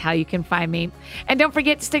 That is how you can find me. And don't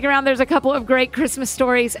forget to stick around. There's a couple of great Christmas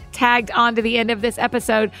stories tagged on to the end of this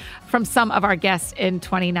episode from some of our guests in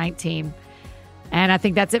 2019. And I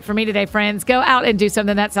think that's it for me today, friends. Go out and do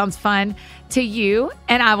something that sounds fun to you,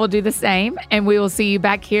 and I will do the same. And we will see you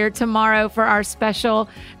back here tomorrow for our special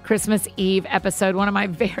Christmas Eve episode, one of my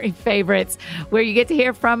very favorites, where you get to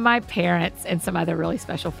hear from my parents and some other really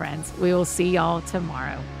special friends. We will see y'all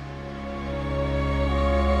tomorrow.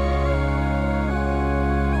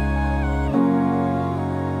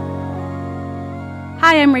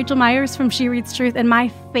 Hi, I'm Rachel Myers from She Reads Truth, and my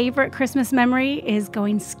favorite Christmas memory is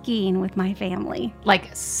going skiing with my family. Like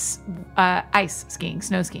ice skiing,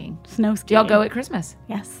 snow skiing. Snow Do skiing. y'all go at Christmas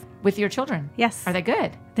Yes. with your children? Yes. Are they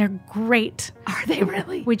good? They're great. Are they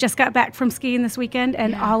really? We just got back from skiing this weekend,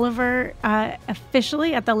 and Oliver,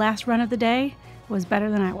 officially at the last run of the day, was better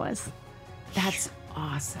than I was. That's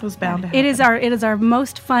awesome. It was bound to happen. It is our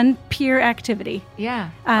most fun peer activity. Yeah.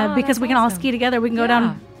 Because we can all ski together. We can go Yeah.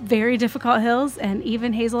 down very difficult hills, and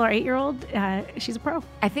even Hazel, our 8-year-old, she's a pro.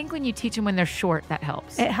 I think when you teach them when they're short, that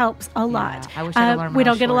helps. It helps a lot. I wish I'd learned we when I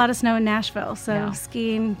don't was get a short. lot of snow in Nashville, so No.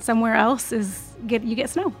 skiing somewhere else you get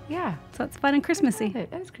snow. Yeah. So it's fun and Christmassy.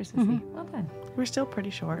 That is Christmassy. Well done. We're still pretty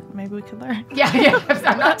short. Maybe we could learn. Yeah.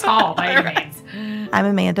 I'm not tall by any means. I'm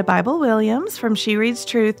Amanda Bible Williams from She Reads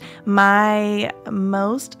Truth. My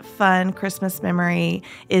most fun Christmas memory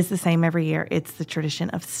is the same every year. It's the tradition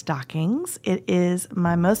of stockings. It is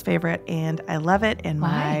my most favorite, and I love it. And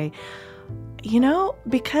Why?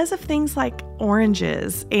 because of things like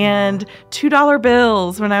oranges and $2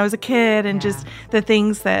 bills when I was a kid, and just the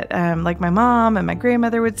things that like my mom and my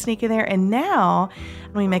grandmother would sneak in there. And now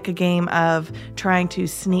we make a game of trying to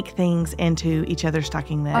sneak things into each other's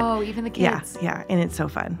stocking. Even the kids. Yeah, and it's so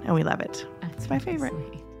fun, and we love it. It's my favorite.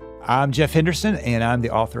 Sweet. I'm Jeff Henderson, and I'm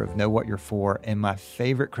the author of Know What You're For. And my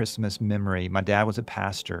favorite Christmas memory, my dad was a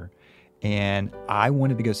pastor, and I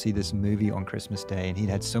wanted to go see this movie on Christmas Day, and he'd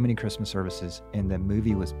had so many Christmas services, and the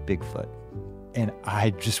movie was Bigfoot. And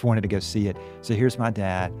I just wanted to go see it. So here's my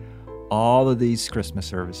dad, all of these Christmas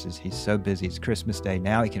services. He's so busy. It's Christmas Day.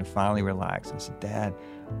 Now he can finally relax. I said, Dad,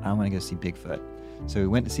 I want to go see Bigfoot. So we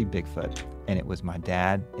went to see Bigfoot, and it was my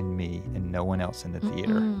dad and me and no one else in the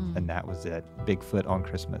theater. And that was it, Bigfoot on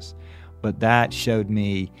Christmas. But that showed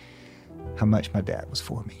me how much my dad was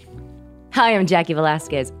for me. Hi, I'm Jackie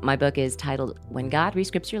Velasquez. My book is titled When God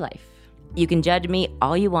Rescripts Your Life. You can judge me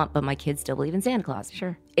all you want, but my kids still believe in Santa Claus.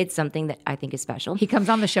 Sure. It's something that I think is special. He comes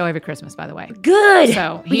on the show every Christmas, by the way. Good.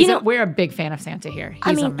 So But we're a big fan of Santa here.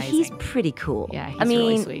 He's amazing. He's pretty cool. Yeah, he's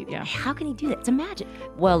really sweet, yeah. How can he do that? It's a magic.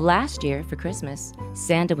 Well, last year for Christmas,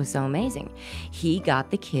 Santa was so amazing. He got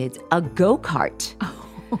the kids a go-kart.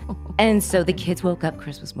 And so the kids woke up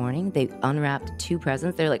Christmas morning. They unwrapped 2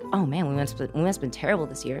 presents. They're like, oh man, we must have been terrible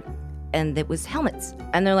this year. And it was helmets.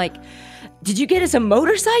 And they're like, did you get us a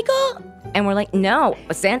motorcycle? And we're like, no,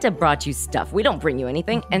 Santa brought you stuff. We don't bring you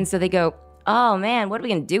anything. And so they go, oh man, what are we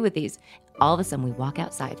gonna do with these? All of a sudden we walk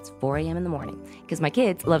outside. It's 4 a.m. in the morning because my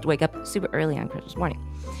kids love to wake up super early on Christmas morning.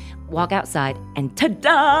 Walk outside and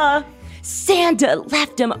ta-da! Santa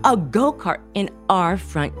left them a go-kart in our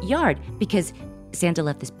front yard because Santa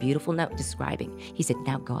left this beautiful note describing. He said,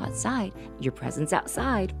 now go outside. Your present's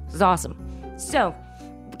outside. It was awesome. So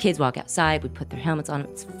kids walk outside. We put their helmets on.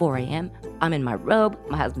 It's 4 a.m. I'm in my robe.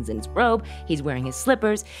 My husband's in his robe. He's wearing his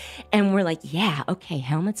slippers. And we're like, yeah, okay,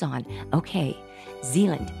 helmets on. Okay,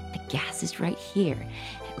 Zealand, the gas is right here.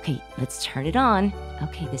 Okay, let's turn it on.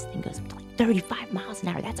 Okay, this thing goes up to like 35 miles an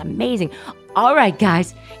hour. That's amazing. All right,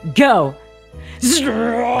 guys, go.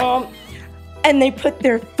 And they put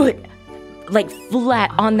their foot like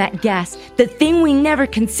flat on that gas. The thing we never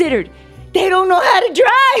considered. They don't know how to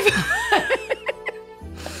drive.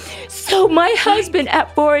 So my husband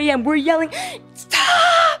at 4 a.m., we're yelling,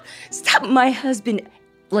 stop, stop. My husband,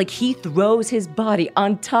 like he throws his body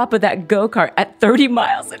on top of that go-kart at 30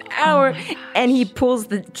 miles an hour and he pulls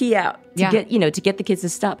the key out to get the kids to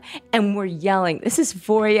stop. And we're yelling, this is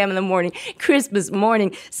 4 a.m. in the morning, Christmas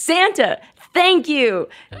morning. Santa, thank you.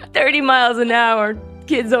 30 miles an hour.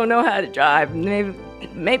 Kids don't know how to drive.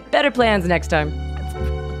 Maybe better plans next time.